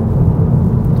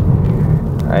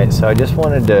 All right, so I just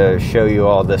wanted to show you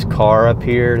all this car up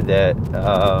here that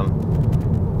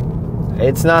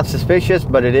it's not suspicious,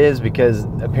 but it is, because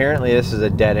apparently this is a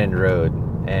dead-end road.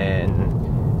 And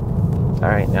all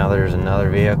right, now there's another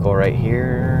vehicle right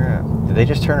here. Did they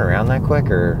just turn around that quick,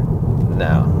 or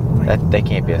no? They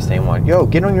can't be the same one. Yo,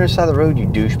 get on your side of the road, you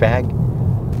douchebag.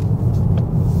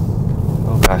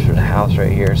 Oh gosh, there's a house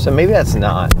right here. So maybe that's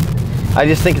not. I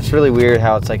just think it's really weird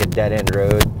how it's like a dead-end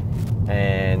road.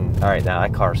 And all right, now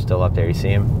that car's still up there. You see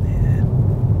him?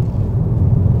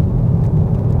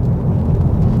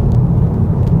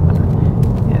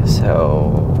 Yeah.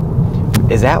 So,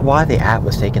 is that why the app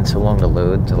was taking so long to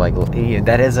load? To like,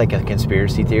 that is like a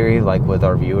conspiracy theory, like with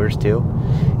our viewers too.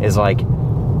 Is like,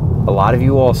 a lot of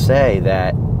you all say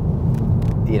that,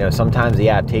 you know, sometimes the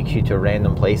app takes you to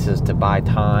random places to buy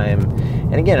time.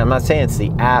 And again, I'm not saying it's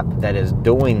the app that is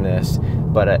doing this,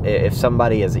 but if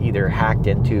somebody has either hacked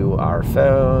into our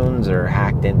phones or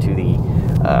hacked into the,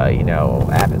 you know,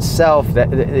 app itself,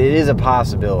 that it is a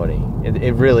possibility.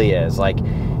 It really is. Like,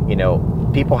 you know,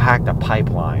 people hacked a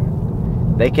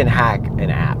pipeline. They can hack an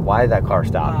app. Why did that car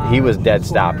stop? He was dead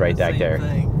stopped right back there.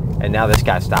 And now this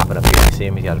guy's stopping up here. You see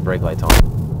him? He's got his brake lights on.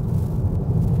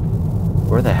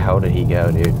 Where the hell did he go,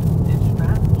 dude?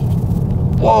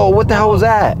 Whoa, what the hell was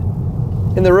that?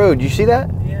 In the road, you see that?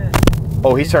 Yeah.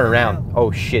 Oh, he's turning around.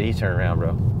 Oh shit, he's turning around,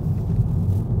 bro.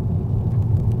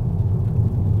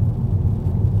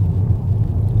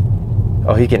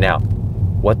 Oh, he can now.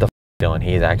 What the f doing?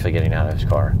 He's actually getting out of his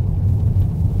car.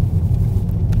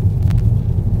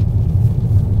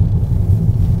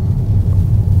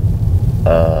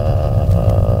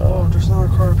 Oh, there's another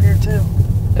car up here too.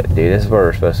 Dude, this is where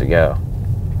we're supposed to go.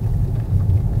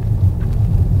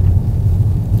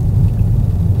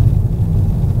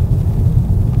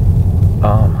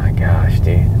 Oh my gosh,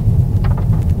 dude.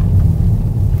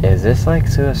 Is this like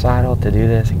suicidal to do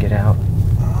this and get out?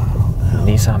 Oh, no.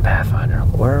 Nissan Pathfinder.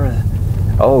 Where are the...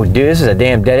 Oh, dude, this is a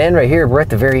damn dead end right here. We're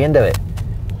at the very end of it.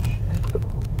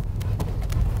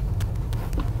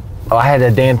 Oh, I had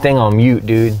that damn thing on mute,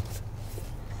 dude.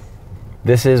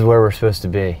 This is where we're supposed to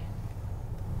be.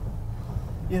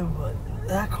 Yeah, but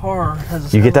that car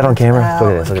has... You get that on camera?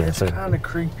 Look at this, look at this. It's kind of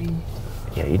creepy.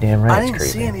 Yeah, you damn right. I didn't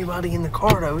see anybody in the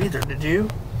car though either, did you?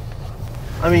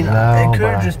 I mean, No, it could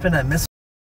have just been a miss.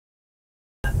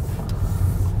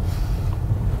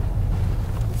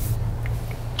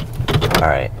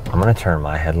 Alright, I'm gonna turn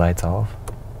my headlights off.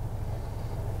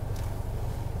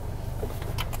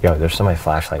 Yo, there's somebody's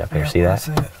flashlight up here. See that?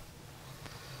 That's it.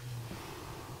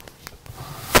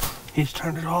 He's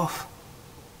turned it off.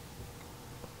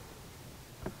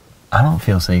 I don't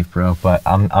feel safe, bro, but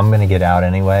I'm gonna get out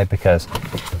anyway, because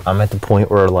I'm at the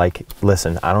point where, like,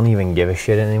 listen, I don't even give a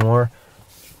shit anymore.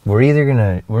 We're either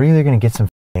gonna get some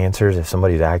answers if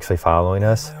somebody's actually following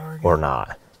us or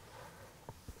not.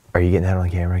 Are you getting that on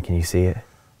camera? Can you see it?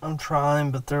 I'm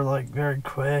trying, but they're like very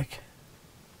quick.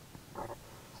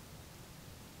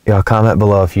 Yeah, comment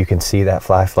below if you can see that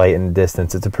flashlight in the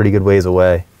distance. It's a pretty good ways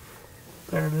away.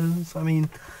 There it is. I mean,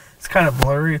 it's kind of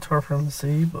blurry. It's hard for them to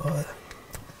see, but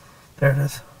there it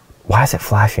is. Why is it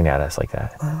flashing at us like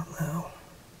that? I don't know.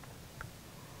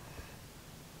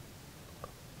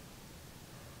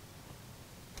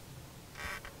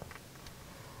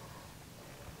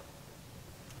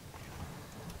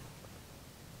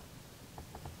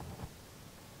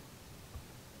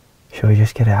 Should we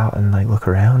just get out and like look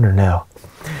around or no?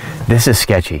 This is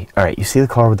sketchy. All right, you see the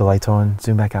car with the lights on?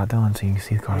 Zoom back out, Dylan, so you can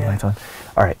see the car with the lights on.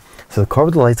 All right, so the car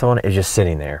with the lights on is just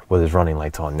sitting there with his running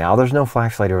lights on. Now there's no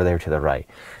flashlight over there to the right.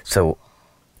 So,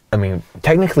 I mean,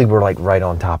 technically we're like right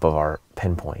on top of our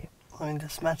pinpoint. I mean,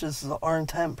 this matches our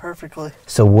intent perfectly.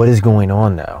 So what is going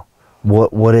on though?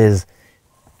 What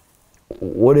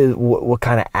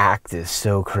kind of act is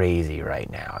so crazy right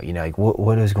now? You know, like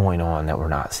what is going on that we're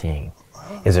not seeing?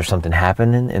 Is there something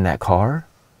happening in that car?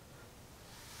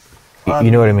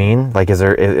 You know what I mean? Like, is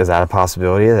that a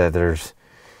possibility that there's,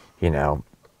 you know,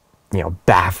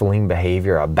 baffling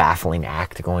behavior, a baffling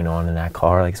act going on in that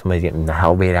car? Like somebody's getting the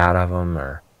hell beat out of them,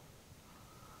 or?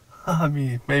 I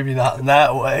mean, maybe not in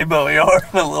that way, but we are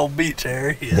in a little beach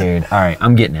area. Dude, all right,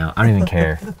 I'm getting out. I don't even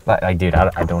care. Like, dude,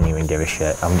 I don't even give a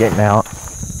shit. I'm getting out.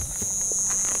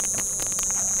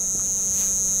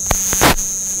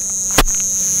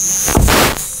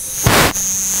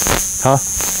 Huh?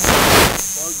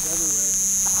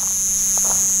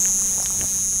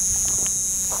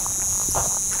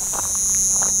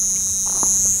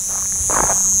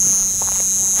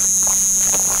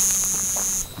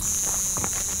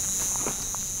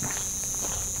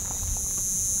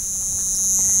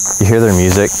 You hear their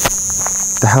music?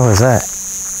 What the hell is that?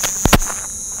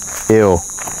 Ew.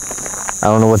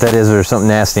 I don't know what that is, but there's something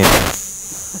nasty in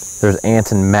there. There's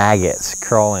ants and maggots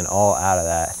crawling all out of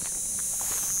that.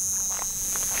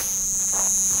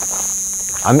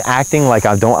 I'm acting like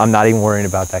I'm not even worrying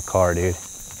about that car, dude.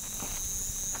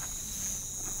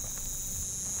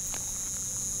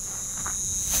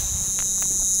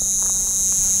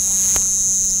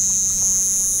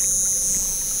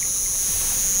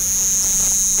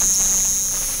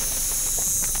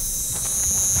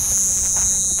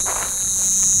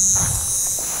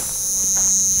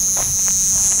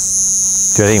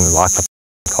 Dude, I didn't even lock the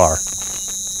car.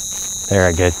 There,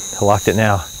 I good. I locked it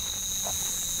now.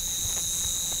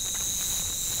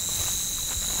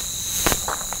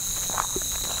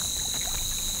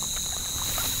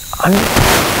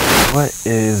 What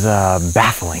is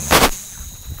baffling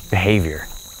behavior?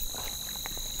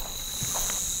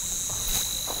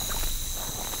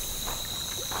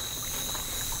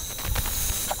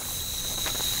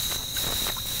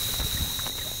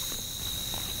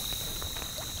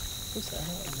 What's that?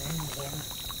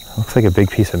 Looks like a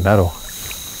big piece of metal.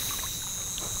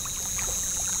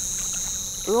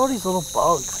 Look at all these little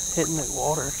bugs hitting the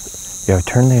water. Yo,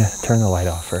 turn the light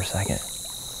off for a second.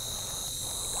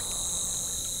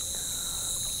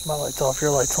 My light's off,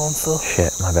 your light's on still.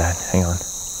 Shit, my bad. Hang on.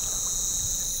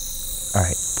 All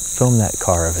right, film that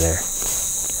car over there.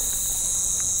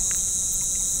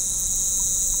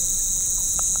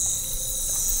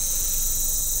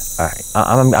 All right,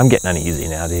 I'm getting uneasy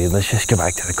now, dude. Let's just go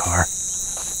back to the car.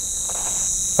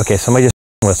 Okay, somebody just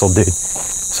whistled, dude.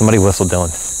 Somebody whistled,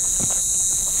 Dylan.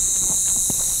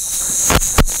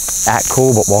 Act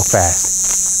cool, but walk fast.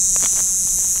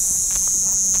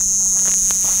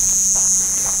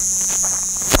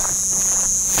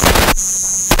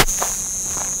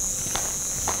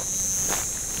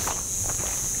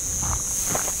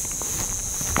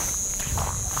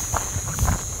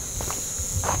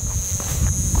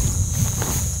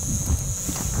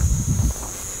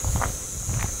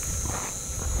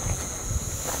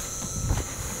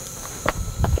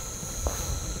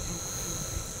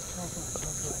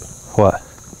 What?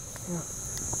 Yeah.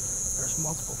 There's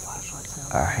multiple flashlights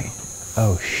now. All right.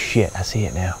 Oh shit, I see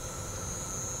it now.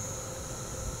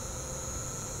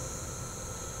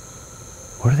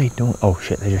 What are they doing? Oh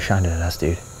shit, they just shined it at us,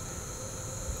 dude.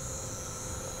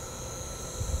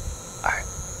 All right.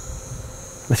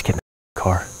 Let's get in the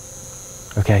car.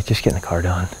 Okay, just get in the car,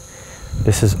 Don.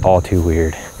 This is all too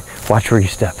weird. Watch where you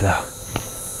step, though.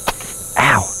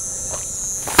 Ow!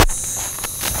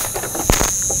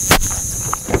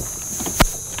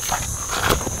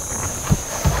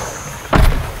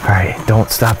 Alright, don't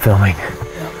stop filming.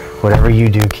 Whatever you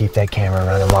do, keep that camera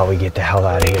running while we get the hell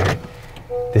out of here.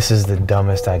 This is the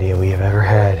dumbest idea we have ever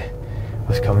had.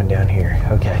 Was coming down here.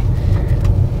 Okay.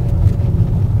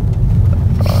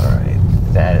 Alright,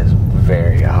 that is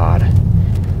very odd.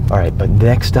 Alright, but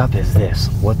next up is this.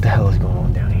 What the hell is going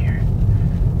on down here?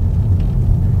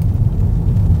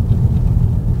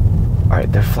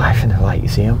 right, they're flashing their light. You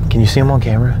see them? Can you see them on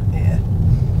camera? Yeah.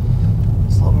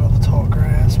 It's a little bit of the tall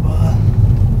grass, but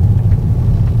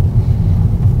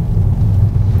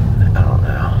I don't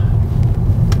know.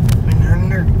 I mean, they're in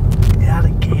their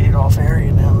gated off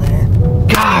area down there.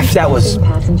 Gosh, that was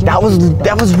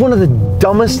one of the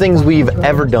dumbest things we've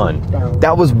ever done.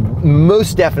 That was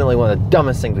most definitely one of the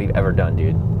dumbest things we've ever done,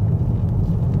 dude.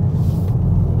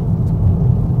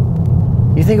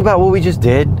 You think about what we just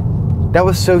did? That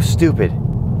was so stupid.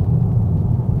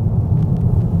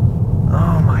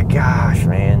 Oh my gosh,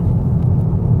 man.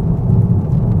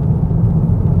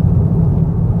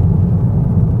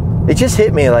 It just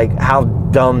hit me like how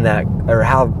dumb that, or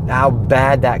how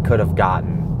bad that could have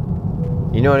gotten.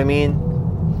 You know what I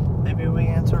mean? Maybe we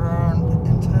answered our own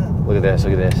intent. Look at this,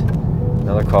 look at this.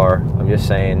 Another car. I'm just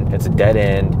saying, it's a dead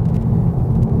end.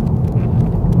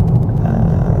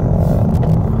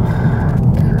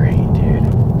 Great,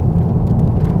 dude.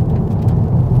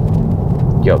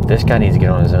 Yo, this guy needs to get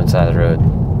on his own side of the road.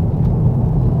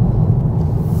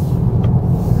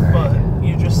 But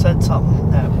you just said something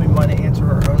that we might have answered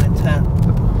our own intent.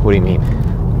 What do you mean?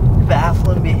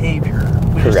 Baffling behavior.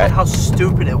 We just said how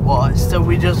stupid it was, so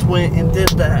we just went and did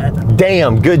that.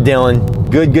 Damn, good, Dylan.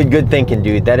 Good thinking,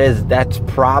 dude. That's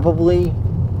probably,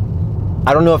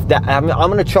 I don't know if that, I'm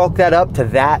gonna chalk that up to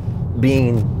that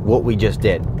being what we just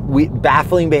did.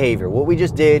 Baffling behavior. What we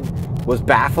just did was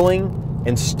baffling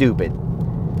and stupid.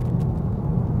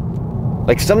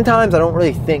 Like sometimes I don't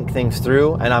really think things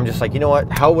through and I'm just like, you know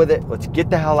what, hell with it. Let's get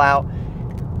the hell out.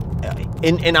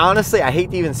 And honestly, I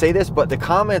hate to even say this, but the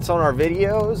comments on our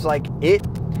videos, like it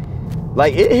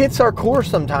hits our core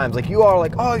sometimes. Like you are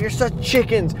like, oh, you're such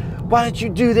chickens. Why don't you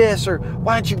do this? Or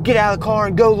why don't you get out of the car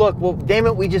and go look? Well, damn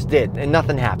it, we just did and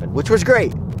nothing happened, which was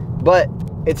great, but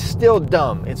it's still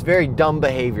dumb. It's very dumb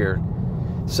behavior.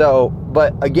 So,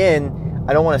 but again,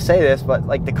 I don't want to say this, but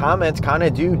like the comments kind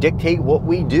of do dictate what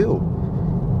we do.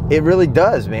 It really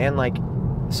does, man. Like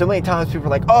so many times people are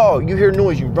like, oh, you hear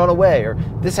noise, you run away, or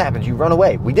this happens, you run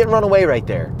away. We didn't run away right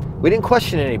there. We didn't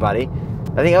question anybody.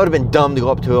 I think I would have been dumb to go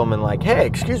up to them and like, hey,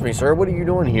 excuse me, sir, what are you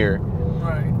doing here?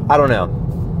 Right. I don't know.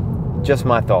 Just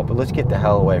my thought, but let's get the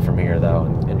hell away from here though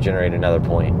and generate another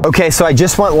point. Okay, so I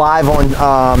just went live on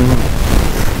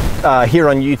here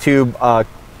on YouTube a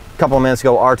couple of minutes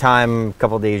ago, our time, a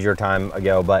couple of days your time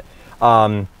ago, but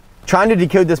trying to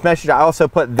decode this message. I also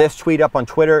put this tweet up on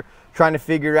Twitter, trying to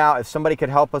figure out if somebody could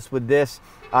help us with this.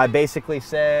 I basically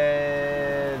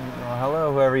said, well,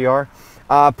 hello, whoever you are.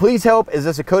 Please help. Is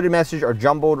this a coded message or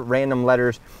jumbled random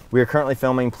letters? We are currently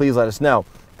filming. Please let us know.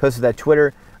 Posted that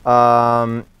Twitter.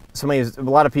 A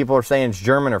lot of people are saying it's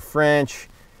German or French,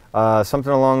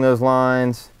 something along those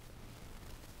lines.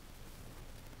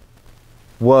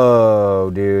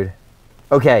 Whoa, dude.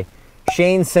 Okay.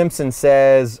 Shane Simpson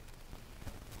says,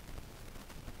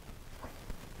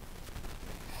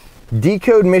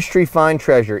 decode mystery, find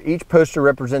treasure. Each poster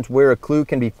represents where a clue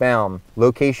can be found.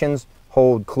 Locations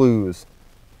hold clues.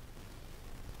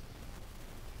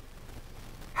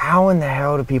 How in the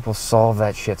hell do people solve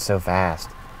that shit so fast?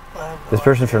 This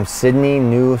person's from Sydney,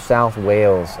 New South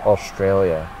Wales,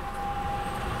 Australia.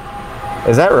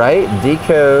 Is that right?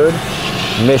 Decode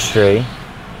mystery.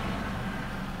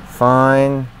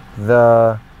 Find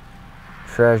the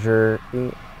treasure.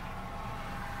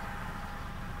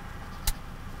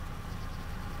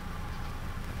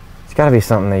 It's got to be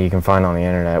something that you can find on the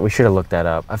internet. We should have looked that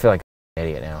up. I feel like an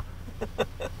idiot now.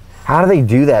 How do they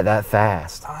do that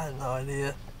fast? I have no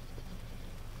idea.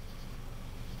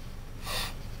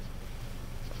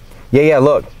 Yeah,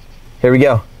 look. Here we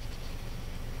go.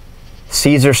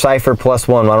 Caesar cipher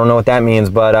 +1. I don't know what that means,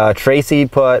 but Tracy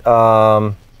put,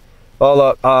 oh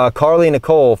look, Carly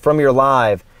Nicole from your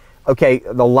live. Okay,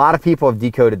 a lot of people have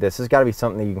decoded this. This has got to be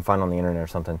something that you can find on the internet or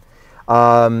something.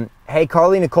 Hey,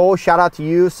 Carly Nicole, shout out to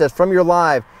you. Says, from your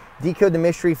live, decode the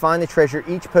mystery, find the treasure.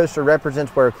 Each poster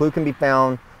represents where a clue can be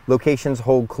found. Locations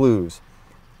hold clues.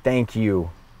 Thank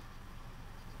you.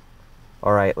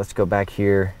 All right, let's go back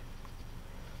here.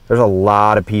 There's a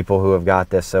lot of people who have got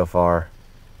this so far.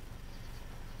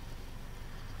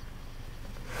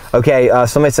 Okay,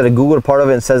 somebody said I Googled a part of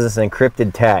it and says it's an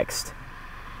encrypted text.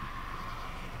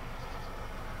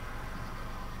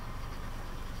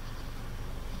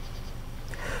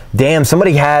 Damn,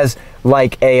 somebody has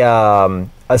like a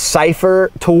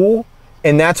cipher tool,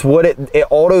 and that's what it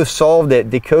auto solved it.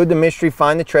 Decode the mystery,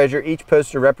 find the treasure. Each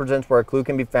poster represents where a clue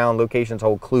can be found. Locations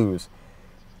hold clues.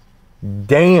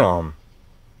 Damn.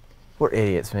 We're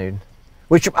idiots, dude.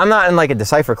 Which I'm not in like a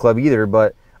decipher club either,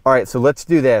 but all right, so let's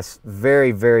do this.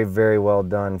 Very, very, very well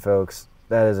done, folks.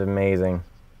 That is amazing.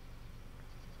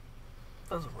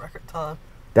 That was a record time.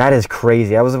 That is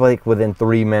crazy. I was like within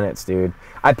 3 minutes, dude.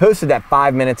 I posted that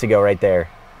 5 minutes ago right there.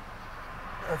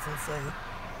 That's insane.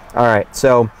 All right,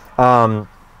 so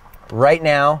right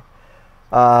now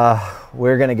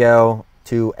we're gonna go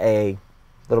to a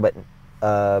little bit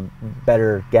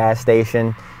better gas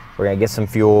station. We're gonna get some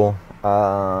fuel.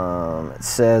 It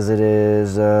says it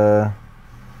is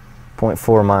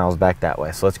 0.4 miles back that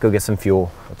way. So let's go get some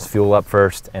fuel. Let's fuel up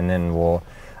first, and then we'll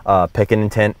pick an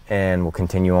intent and we'll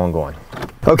continue on going.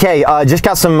 Okay, just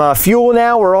got some fuel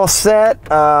now. We're all set.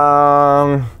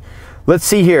 Let's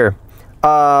see here.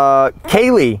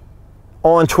 Kaylee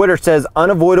on Twitter says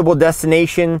unavoidable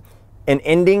destination and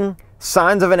ending,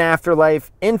 signs of an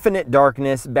afterlife, infinite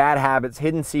darkness, bad habits,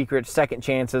 hidden secrets, second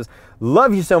chances.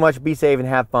 Love you so much. Be safe and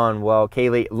have fun. Well,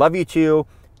 Kaylee, love you too.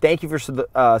 Thank you for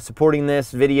supporting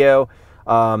this video,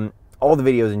 all the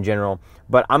videos in general.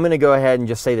 But I'm going to go ahead and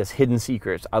just say this, hidden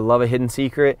secrets. I love a hidden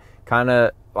secret, kind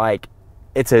of like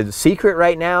it's a secret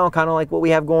right now, kind of like what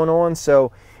we have going on.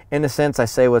 So in a sense, I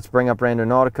say, let's bring up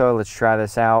Randonautica. Let's try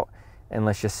this out and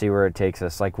let's just see where it takes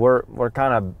us. Like we're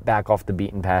kind of back off the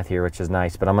beaten path here, which is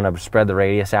nice, but I'm going to spread the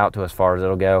radius out to as far as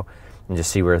it'll go and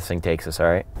just see where this thing takes us. All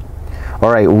right. All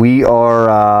right. We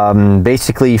are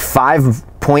basically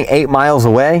 5.8 miles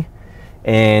away.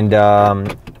 And why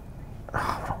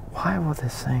will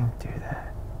this thing do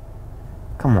that?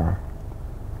 Come on.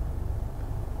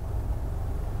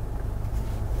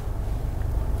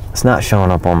 It's not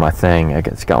showing up on my thing.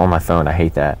 It's got on my phone. I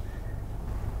hate that.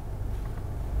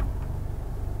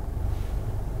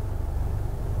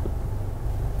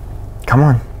 Come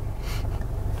on.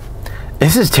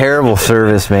 This is terrible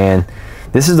service, man.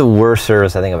 This is the worst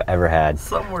service I think I've ever had.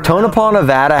 Tonopah,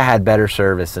 Nevada had better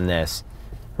service than this,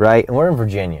 right? And we're in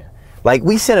Virginia. Like,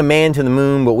 we sent a man to the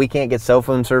moon, but we can't get cell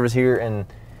phone service here in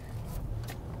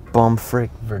bumfrick,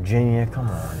 Virginia. Come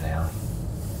on now.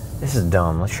 This is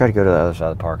dumb. Let's try to go to the other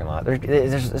side of the parking lot.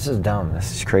 This is dumb.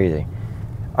 This is crazy.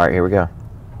 All right, here we go.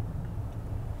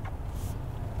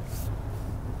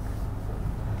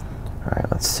 All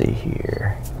right, let's see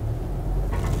here.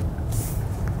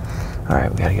 All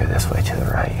right, we gotta go this way to the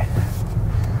right.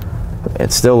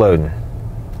 It's still loading.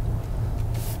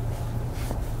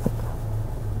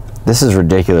 This is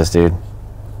ridiculous, dude.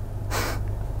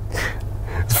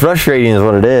 It's frustrating is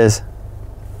what it is.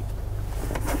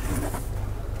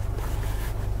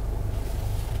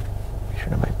 Make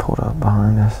sure nobody pulled up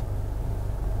behind us.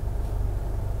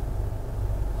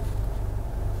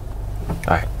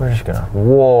 All right, we're just gonna,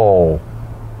 whoa.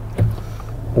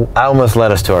 I almost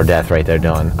led us to our death right there,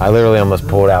 Dylan. I literally almost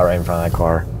pulled out right in front of that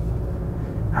car.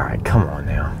 All right, come on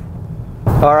now.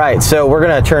 All right, so we're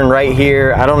gonna turn right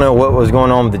here. I don't know what was going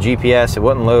on with the GPS. It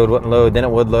wouldn't load, then it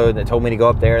would load, and it told me to go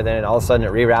up there, then all of a sudden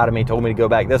it rerouted me, told me to go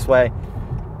back this way.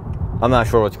 I'm not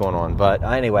sure what's going on, but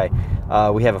anyway,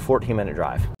 we have a 14-minute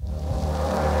drive.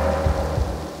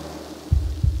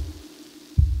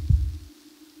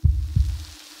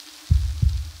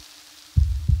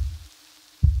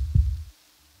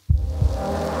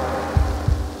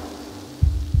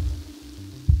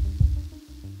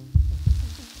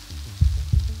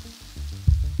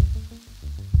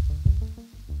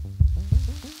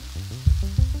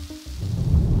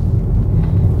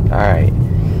 All right,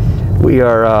 we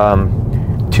are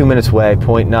 2 minutes away,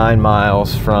 0.9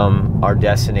 miles from our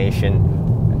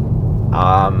destination.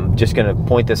 I'm just gonna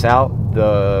point this out.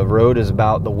 The road is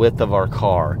about the width of our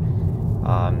car.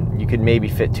 You could maybe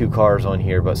fit 2 cars on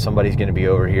here, but somebody's gonna be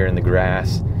over here in the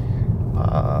grass.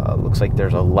 Looks like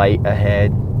there's a light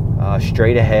ahead,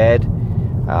 straight ahead.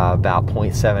 About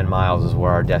 0.7 miles is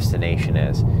where our destination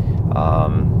is.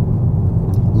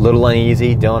 Little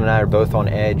uneasy. Dylan and I are both on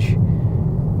edge.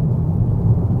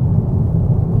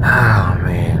 Oh,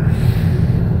 man.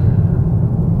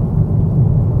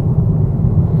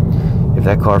 If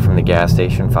that car from the gas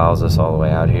station follows us all the way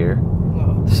out here,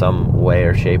 some way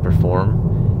or shape or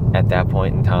form, at that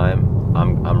point in time,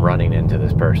 I'm running into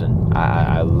this person.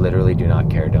 I literally do not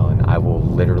care, Dylan. I will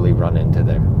literally run into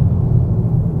them.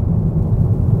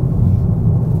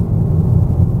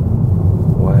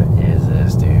 What is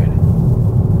this, dude?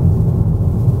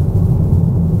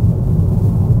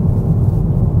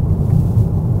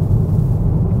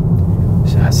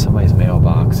 That's somebody's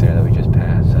mailbox there that we just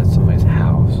passed. That's somebody's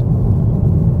house.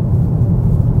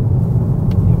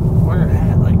 Where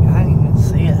at? Like, I didn't even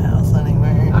see a house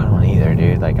anywhere. I don't either,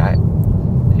 dude. Like,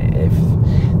 if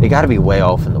they got to be way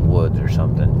off in the woods or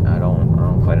something. I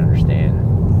don't quite understand.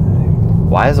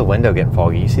 Why is the window getting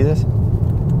foggy? You see this?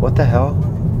 What the hell?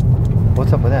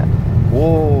 What's up with that?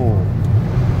 Whoa!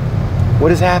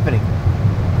 What is happening?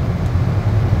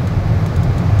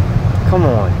 Come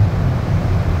on.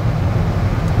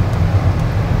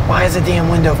 Why is the damn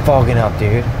window fogging up,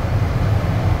 dude?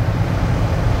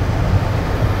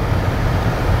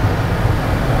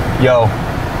 Yo.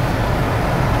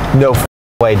 No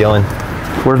way, Dylan.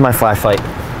 Where's my flashlight?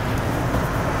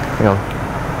 Hang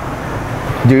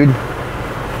on. Dude.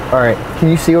 All right, can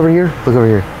you see over here? Look over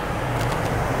here.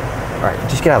 All right,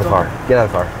 just get out of the car. Get out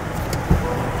of the car.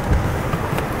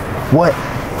 What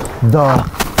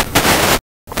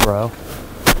the, bro?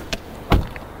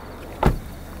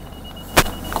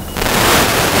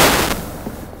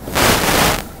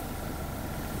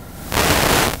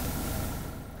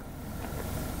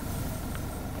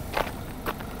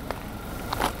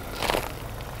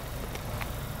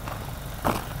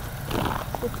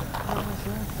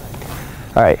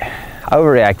 All right, I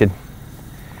overreacted.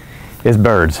 It's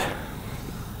birds.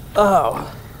 Oh.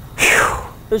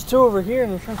 Whew. There's two over here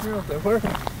and I'm trying to figure out if they were.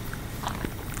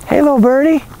 Hey, little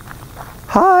birdie.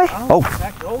 Hi. Oh.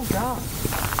 Oh, God.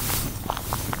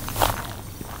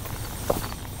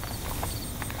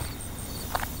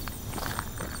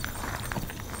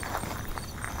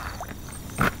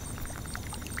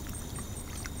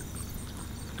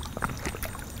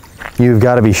 You've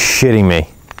got to be shitting me.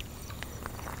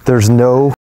 There's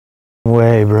no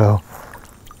way, bro.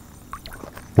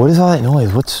 What is all that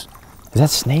noise? Is that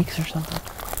snakes or something?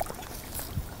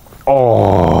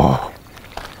 Oh.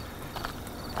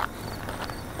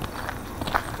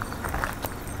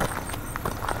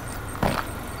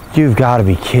 You've got to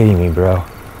be kidding me, bro.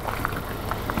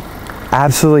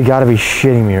 Absolutely got to be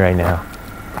shitting me right now.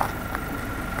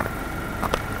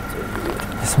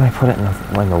 Somebody put it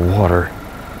in the water.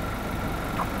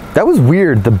 That was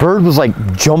weird. The bird was like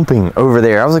jumping over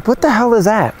there. I was like, what the hell is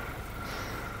that?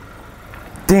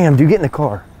 Damn, dude, get in the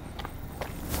car.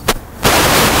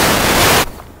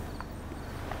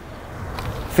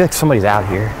 I feel like somebody's out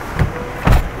here.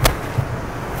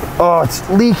 Oh, it's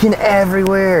leaking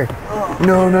everywhere.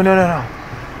 No, no, no, no, no.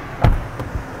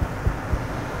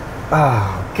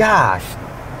 Oh, gosh.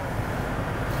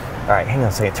 All right, hang on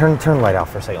a second. Turn the light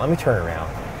off for a second. Let me turn it around.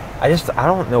 I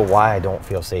don't know why I don't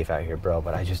feel safe out here, bro,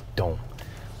 but I just don't.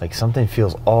 Like, something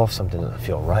feels off, something doesn't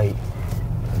feel right.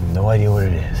 I have no idea what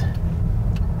it is.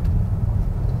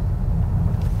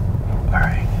 All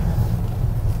right.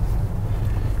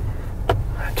 I'm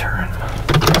gonna turn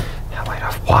that light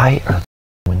off. Why are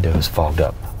the windows fogged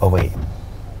up? Oh, wait.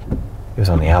 It was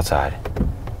on the outside.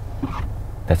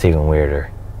 That's even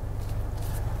weirder.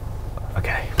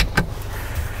 Okay.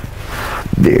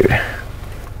 Dude.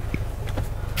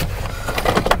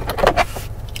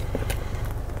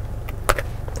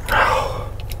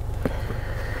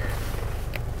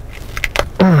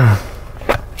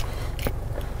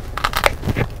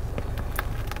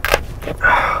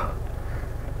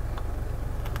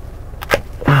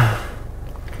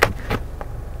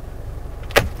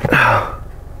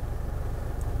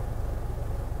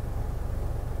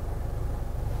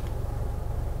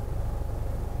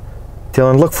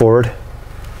 Dylan, look forward.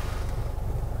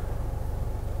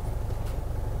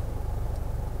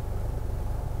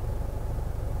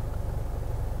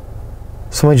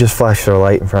 Somebody just flashed their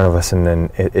light in front of us and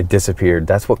then it disappeared.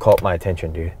 That's what caught my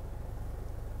attention, dude.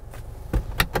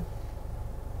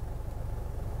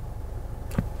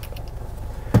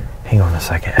 Hang on a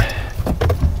second.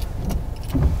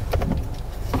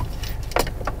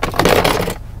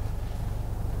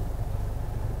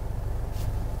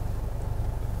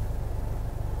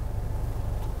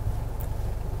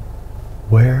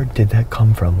 Where did that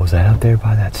come from? Was that out there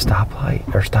by that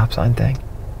stoplight or stop sign thing?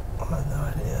 I have no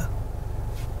idea.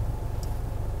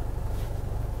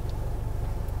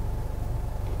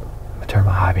 I'm gonna turn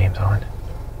my high beams on.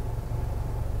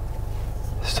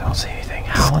 Still don't see anything.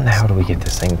 How in the hell do we get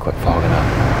this thing quit fogging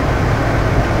up?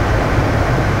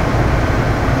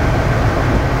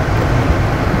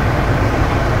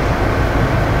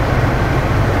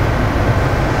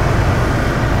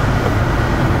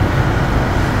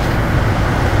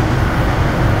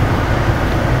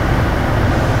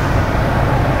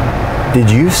 Did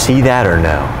you see that or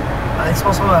no? I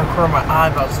saw something out of the corner of my eye,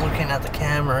 but I was looking at the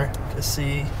camera to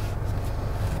see.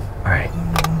 All right.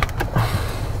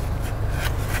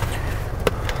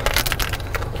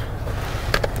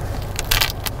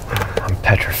 I'm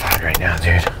petrified right now,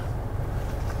 dude.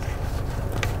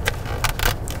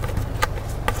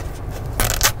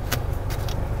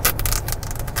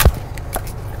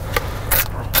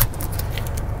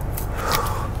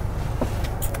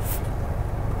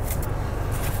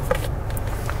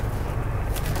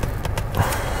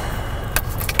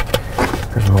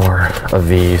 There's more of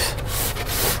these.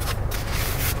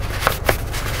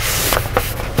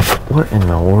 What in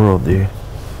the world, dude?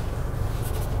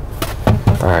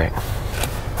 All right.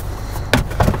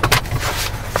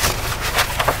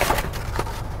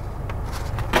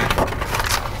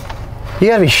 You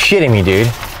gotta be shitting me, dude.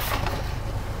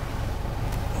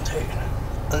 Dude,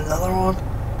 another one?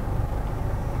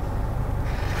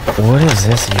 What is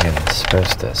this even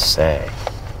supposed to say?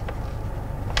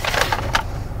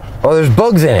 Oh, there's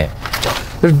bugs in it.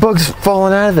 There's bugs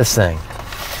falling out of this thing.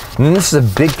 And then this is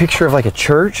a big picture of like a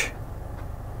church.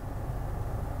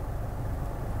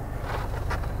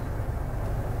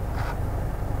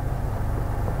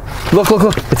 Look, look,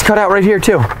 look. It's cut out right here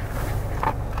too.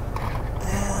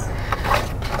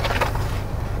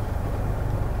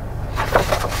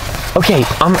 Okay,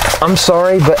 I'm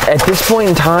sorry, but at this point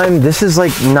in time, this is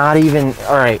like not even,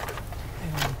 all right.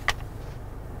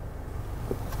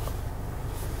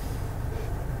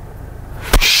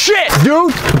 Shit,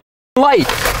 dude! Light.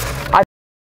 I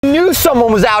knew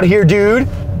someone was out here, dude.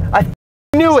 I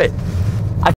knew it.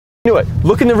 I knew it.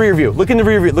 Look in the rear view. Look in the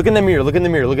rear view. Look in the mirror. Look in the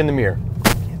mirror. Look in the mirror. I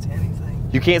can't see anything.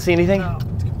 You can't see anything? No.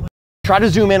 Try to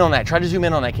zoom in on that. Try to zoom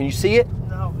in on that. Can you see it?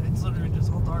 No, it's literally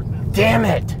just all darkness. Damn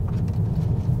it.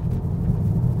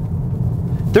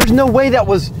 There's no way that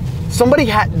was,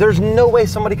 there's no way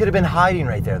somebody could have been hiding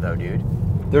right there though, dude.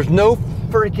 There's no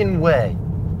freaking way.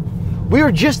 We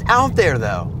were just out there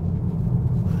though.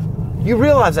 You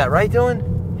realize that, right, Dylan?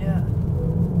 Yeah.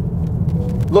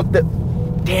 Look,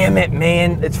 damn it,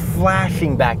 man. It's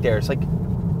flashing back there. It's like,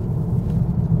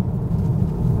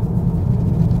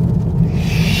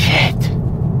 shit.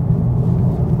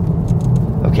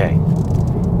 Okay.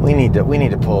 We need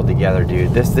to pull it together,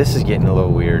 dude. This is getting a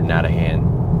little weird and out of hand.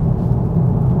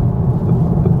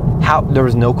 There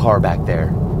was no car back there.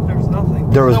 There was nothing.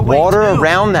 There was water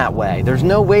around that way. There's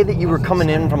no way that you were coming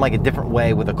in from like a different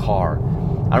way with a car.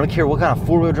 I don't care what kind of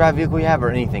four-wheel drive vehicle you have or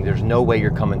anything. There's no way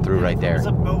you're coming through right there. If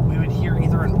it was a boat, we would hear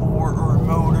either an oar or a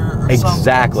motor or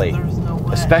exactly. something. There's no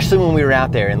way. Especially when we were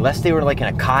out there, unless they were like in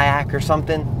a kayak or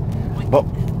something. But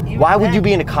why would you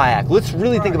be in a kayak? Let's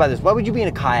really think about this. Why would you be in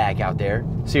a kayak out there?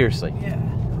 Seriously. Yeah.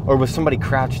 Or was somebody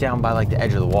crouched down by like the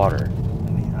edge of the water?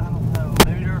 I mean, I don't know.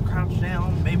 Maybe they were crouched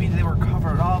down. Maybe they were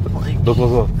covered up. Like. Look,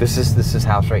 look, look. This is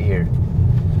house right here.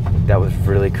 That was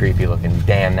really creepy looking.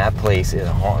 Damn, that place is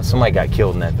haunted. Somebody got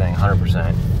killed in that thing,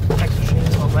 100%. Texas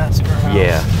Chainsaw Massacre house.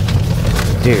 Yeah.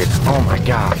 Dude, oh my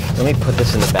gosh. Let me put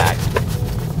this in the back.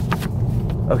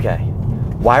 Okay.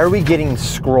 Why are we getting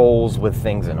scrolls with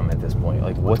things in them at this point?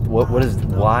 Like, what is,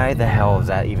 why the hell is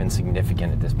that even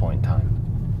significant at this point in time?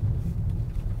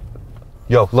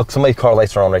 Yo, look, somebody's car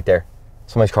lights are on right there.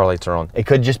 Somebody's car lights are on. It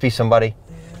could just be somebody.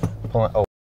 Yeah. Oh,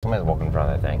 somebody's walking in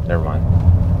front of that thing. Never mind.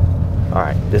 All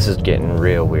right, this is getting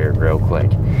real weird real quick.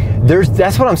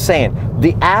 That's what I'm saying.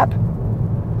 The app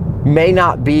may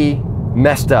not be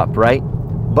messed up, right?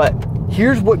 But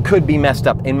here's what could be messed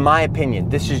up, in my opinion.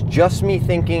 This is just me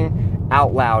thinking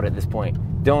out loud at this point.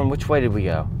 Dylan, which way did we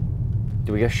go?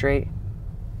 Did we go straight?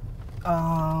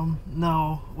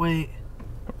 No, wait.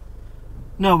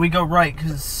 No, we go right,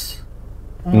 because...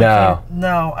 No.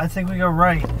 No, I think we go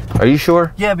right. Are you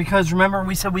sure? Yeah, because remember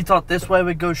we said we thought this way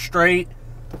would go straight?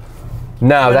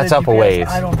 No, that's up a ways.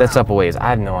 That's up a ways. I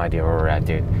have no idea where we're at,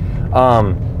 dude.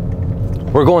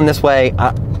 We're going this way,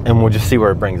 and we'll just see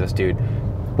where it brings us, dude.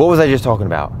 What was I just talking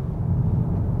about?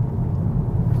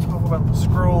 We're talking about the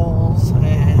scrolls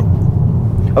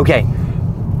and... Okay.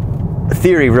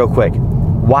 Theory, real quick.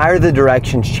 Why are the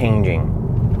directions changing?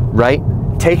 Right?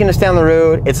 Taking us down the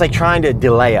road, it's like trying to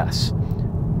delay us.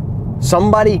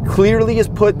 Somebody clearly has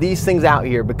put these things out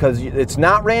here because it's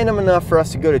not random enough for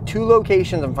us to go to two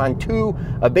locations and find two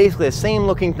of basically the same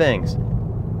looking things,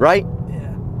 right?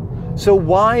 Yeah. So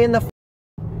why in the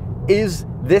is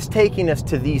this taking us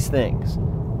to these things?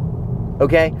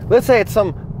 Okay, let's say it's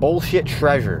some bullshit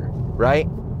treasure, right?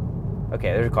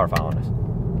 Okay, there's a car following us.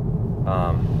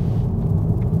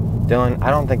 Dylan, I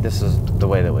don't think this is the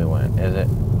way that we went, is it?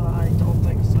 I don't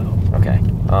think so. Okay.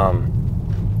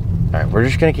 All right, we're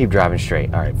just gonna keep driving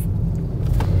straight. All right.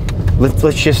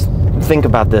 Let's just think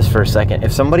about this for a second.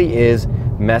 If somebody is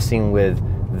messing with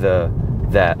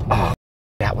that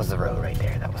was the road right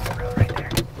there. That was the road right there.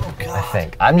 Oh God. I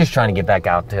think. I'm just trying to get back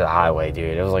out to the highway,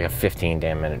 dude. It was like a 15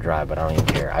 damn minute drive, but I don't even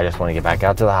care. I just want to get back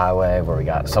out to the highway where we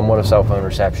got somewhat of cell phone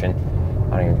reception.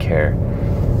 I don't even care.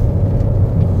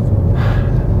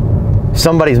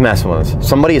 Somebody's messing with us.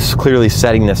 Somebody is clearly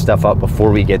setting this stuff up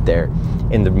before we get there.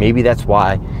 And maybe that's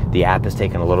why the app is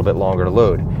taking a little bit longer to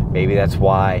load. Maybe that's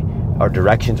why our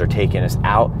directions are taking us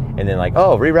out and then like,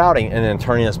 oh, rerouting, and then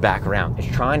turning us back around. It's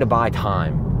trying to buy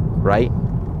time, right?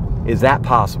 Is that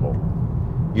possible?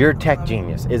 You're a tech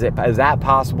genius. Is that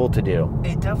possible to do?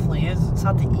 It definitely is. It's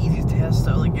not the easiest task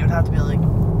though. Like it would have to be like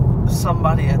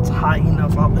somebody that's high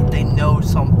enough up that they know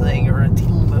something, or a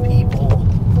team of people.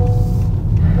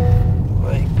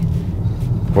 Like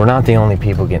we're not the only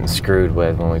people getting screwed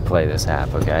with when we play this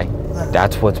app, okay?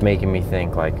 That's what's making me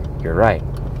think, like, you're right.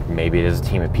 Maybe it is a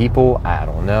team of people, I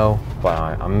don't know. But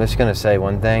I'm just gonna say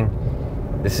one thing.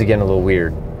 This is getting a little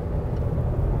weird.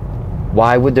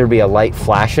 Why would there be a light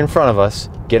flash in front of us,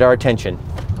 get our attention?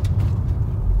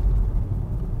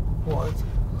 What?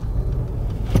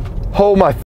 Oh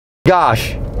my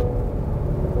gosh.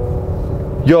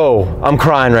 Yo, I'm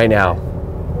crying right now.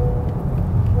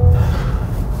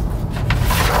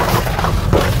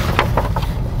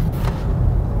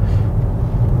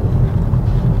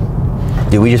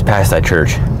 Dude, we just passed that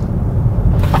church.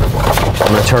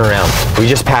 I'm gonna turn around. We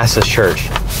just passed this church.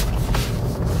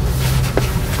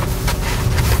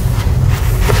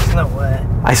 There's no way.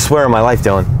 I swear on my life,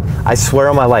 Dylan. I swear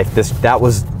on my life, that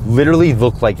was literally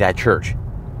looked like that church.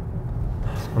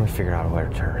 Let me figure out a way to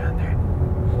turn around, dude.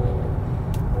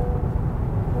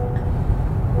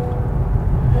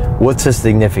 What's the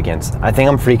significance? I think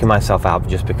I'm freaking myself out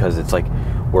just because it's like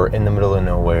we're in the middle of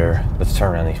nowhere. Let's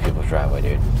turn around these people's driveway,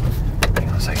 dude. Hang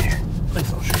on a second here. Please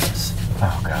don't shoot us.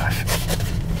 Oh gosh.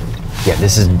 Yeah,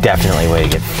 this is definitely a way to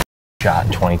get shot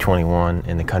in 2021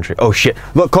 in the country. Oh shit!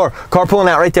 Look, car pulling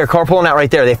out right there. Car pulling out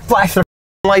right there. They flash their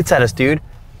lights at us, dude.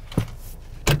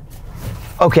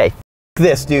 Okay,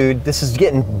 this, dude. This is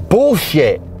getting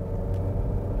bullshit.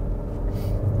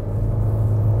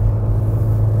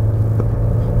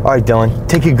 All right, Dylan,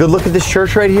 take a good look at this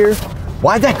church right here.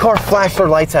 Why'd that car flash their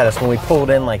lights at us when we pulled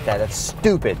in like that? That's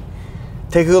stupid.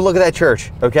 Take a good look at that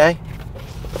church, okay?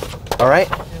 All right?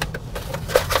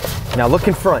 Now look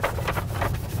in front.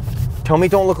 Tell me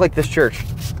it don't look like this church.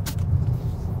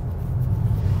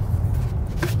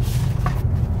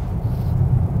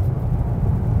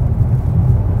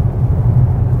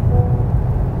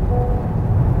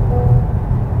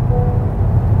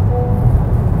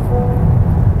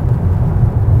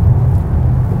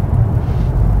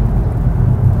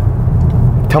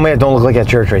 Tell me it don't look like that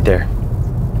church right there.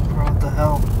 What the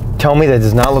hell? Tell me that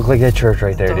does not look like that church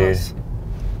right there, dude.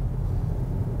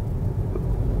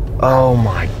 Oh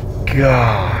my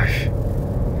gosh.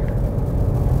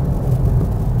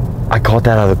 I caught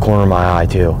that out of the corner of my eye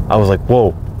too. I was like,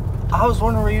 whoa. I was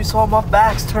wondering where you saw my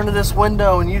back's turned to this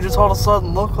window and you just all of a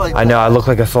sudden look like I know, I look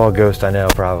like I saw a ghost, I know,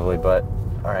 probably, but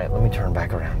all right, let me turn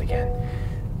back around again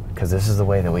because this is the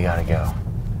way that we gotta go.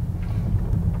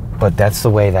 But that's the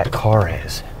way that car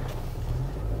is.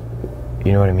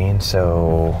 You know what I mean?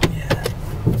 So, yeah.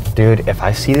 Dude, if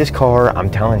I see this car, I'm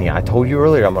telling you, I told you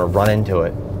earlier, I'm gonna run into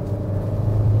it.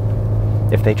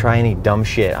 If they try any dumb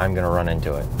shit, I'm gonna run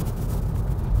into it.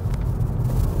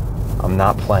 I'm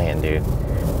not playing, dude.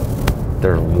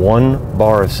 There's one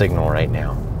bar of signal right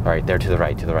now. All right, there to the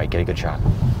right, get a good shot.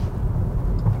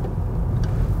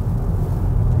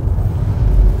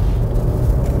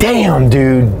 Damn,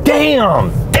 dude,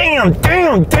 damn.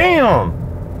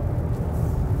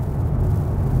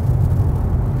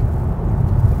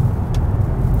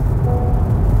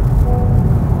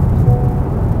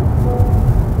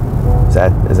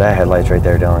 Is that headlights right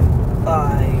there, Dylan?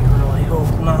 I really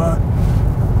hope not.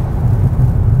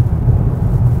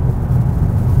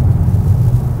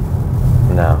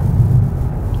 No,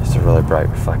 just a really bright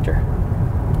reflector.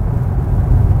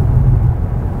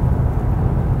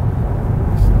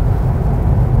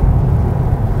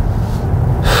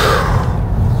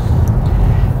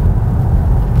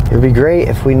 It would be great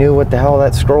if we knew what the hell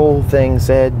that scroll thing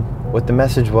said, what the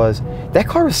message was. That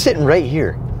car was sitting right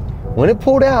here. When it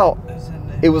pulled out,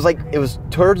 it was like, it was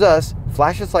towards us,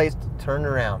 flashed its lights, turned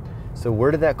around. So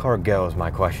where did that car go is my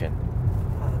question.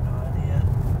 I have no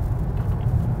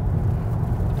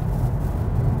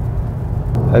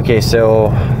idea. Okay,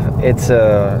 so it's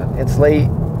late.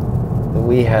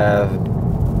 We have,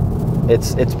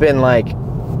 it's been like,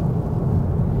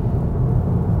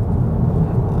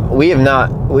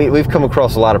 we've come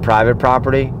across a lot of private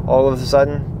property all of a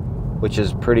sudden, which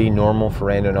is pretty normal for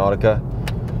Randonautica.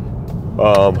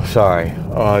 Sorry,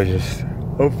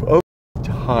 I'm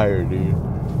tired, dude.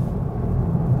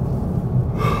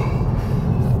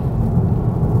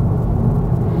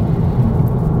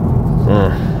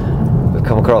 We've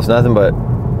come across nothing but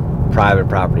private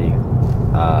property.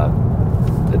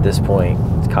 At this point,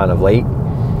 it's kind of late.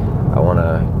 I want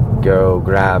to go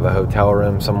grab a hotel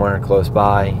room somewhere close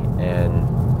by and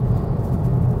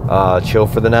chill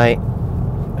for the night,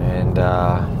 and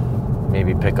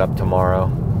maybe pick up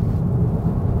tomorrow.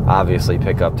 Obviously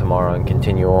pick up tomorrow and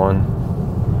continue on,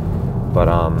 but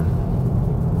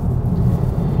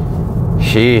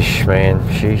sheesh, man,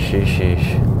 sheesh.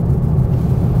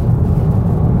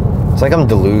 It's like I'm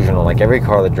delusional. Like every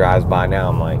car that drives by now,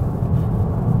 I'm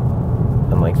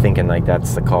I'm like thinking like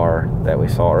that's the car that we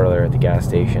saw earlier at the gas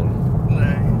station.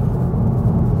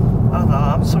 I don't know,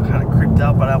 I'm still kind of creeped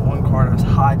out by that one car that was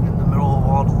hiding in the middle of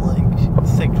all the like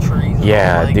thick trees.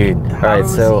 Yeah, like, dude. All right,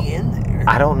 so he in there?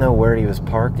 I don't know where he was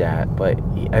parked at, but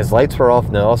his lights were off,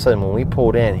 and then all of a sudden when we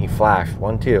pulled in, he flashed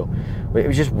 1, 2. It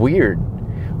was just weird.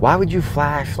 Why would you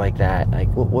flash like that? Like,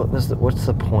 what's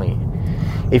the point?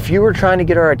 If you were trying to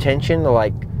get our attention to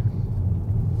like,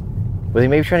 was he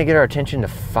maybe trying to get our attention to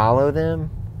follow them?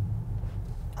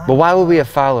 But why would we have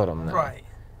followed him then? Right.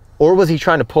 Or was he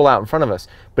trying to pull out in front of us?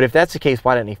 But if that's the case,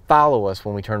 why didn't he follow us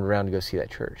when we turned around to go see that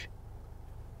church?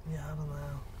 Yeah, I don't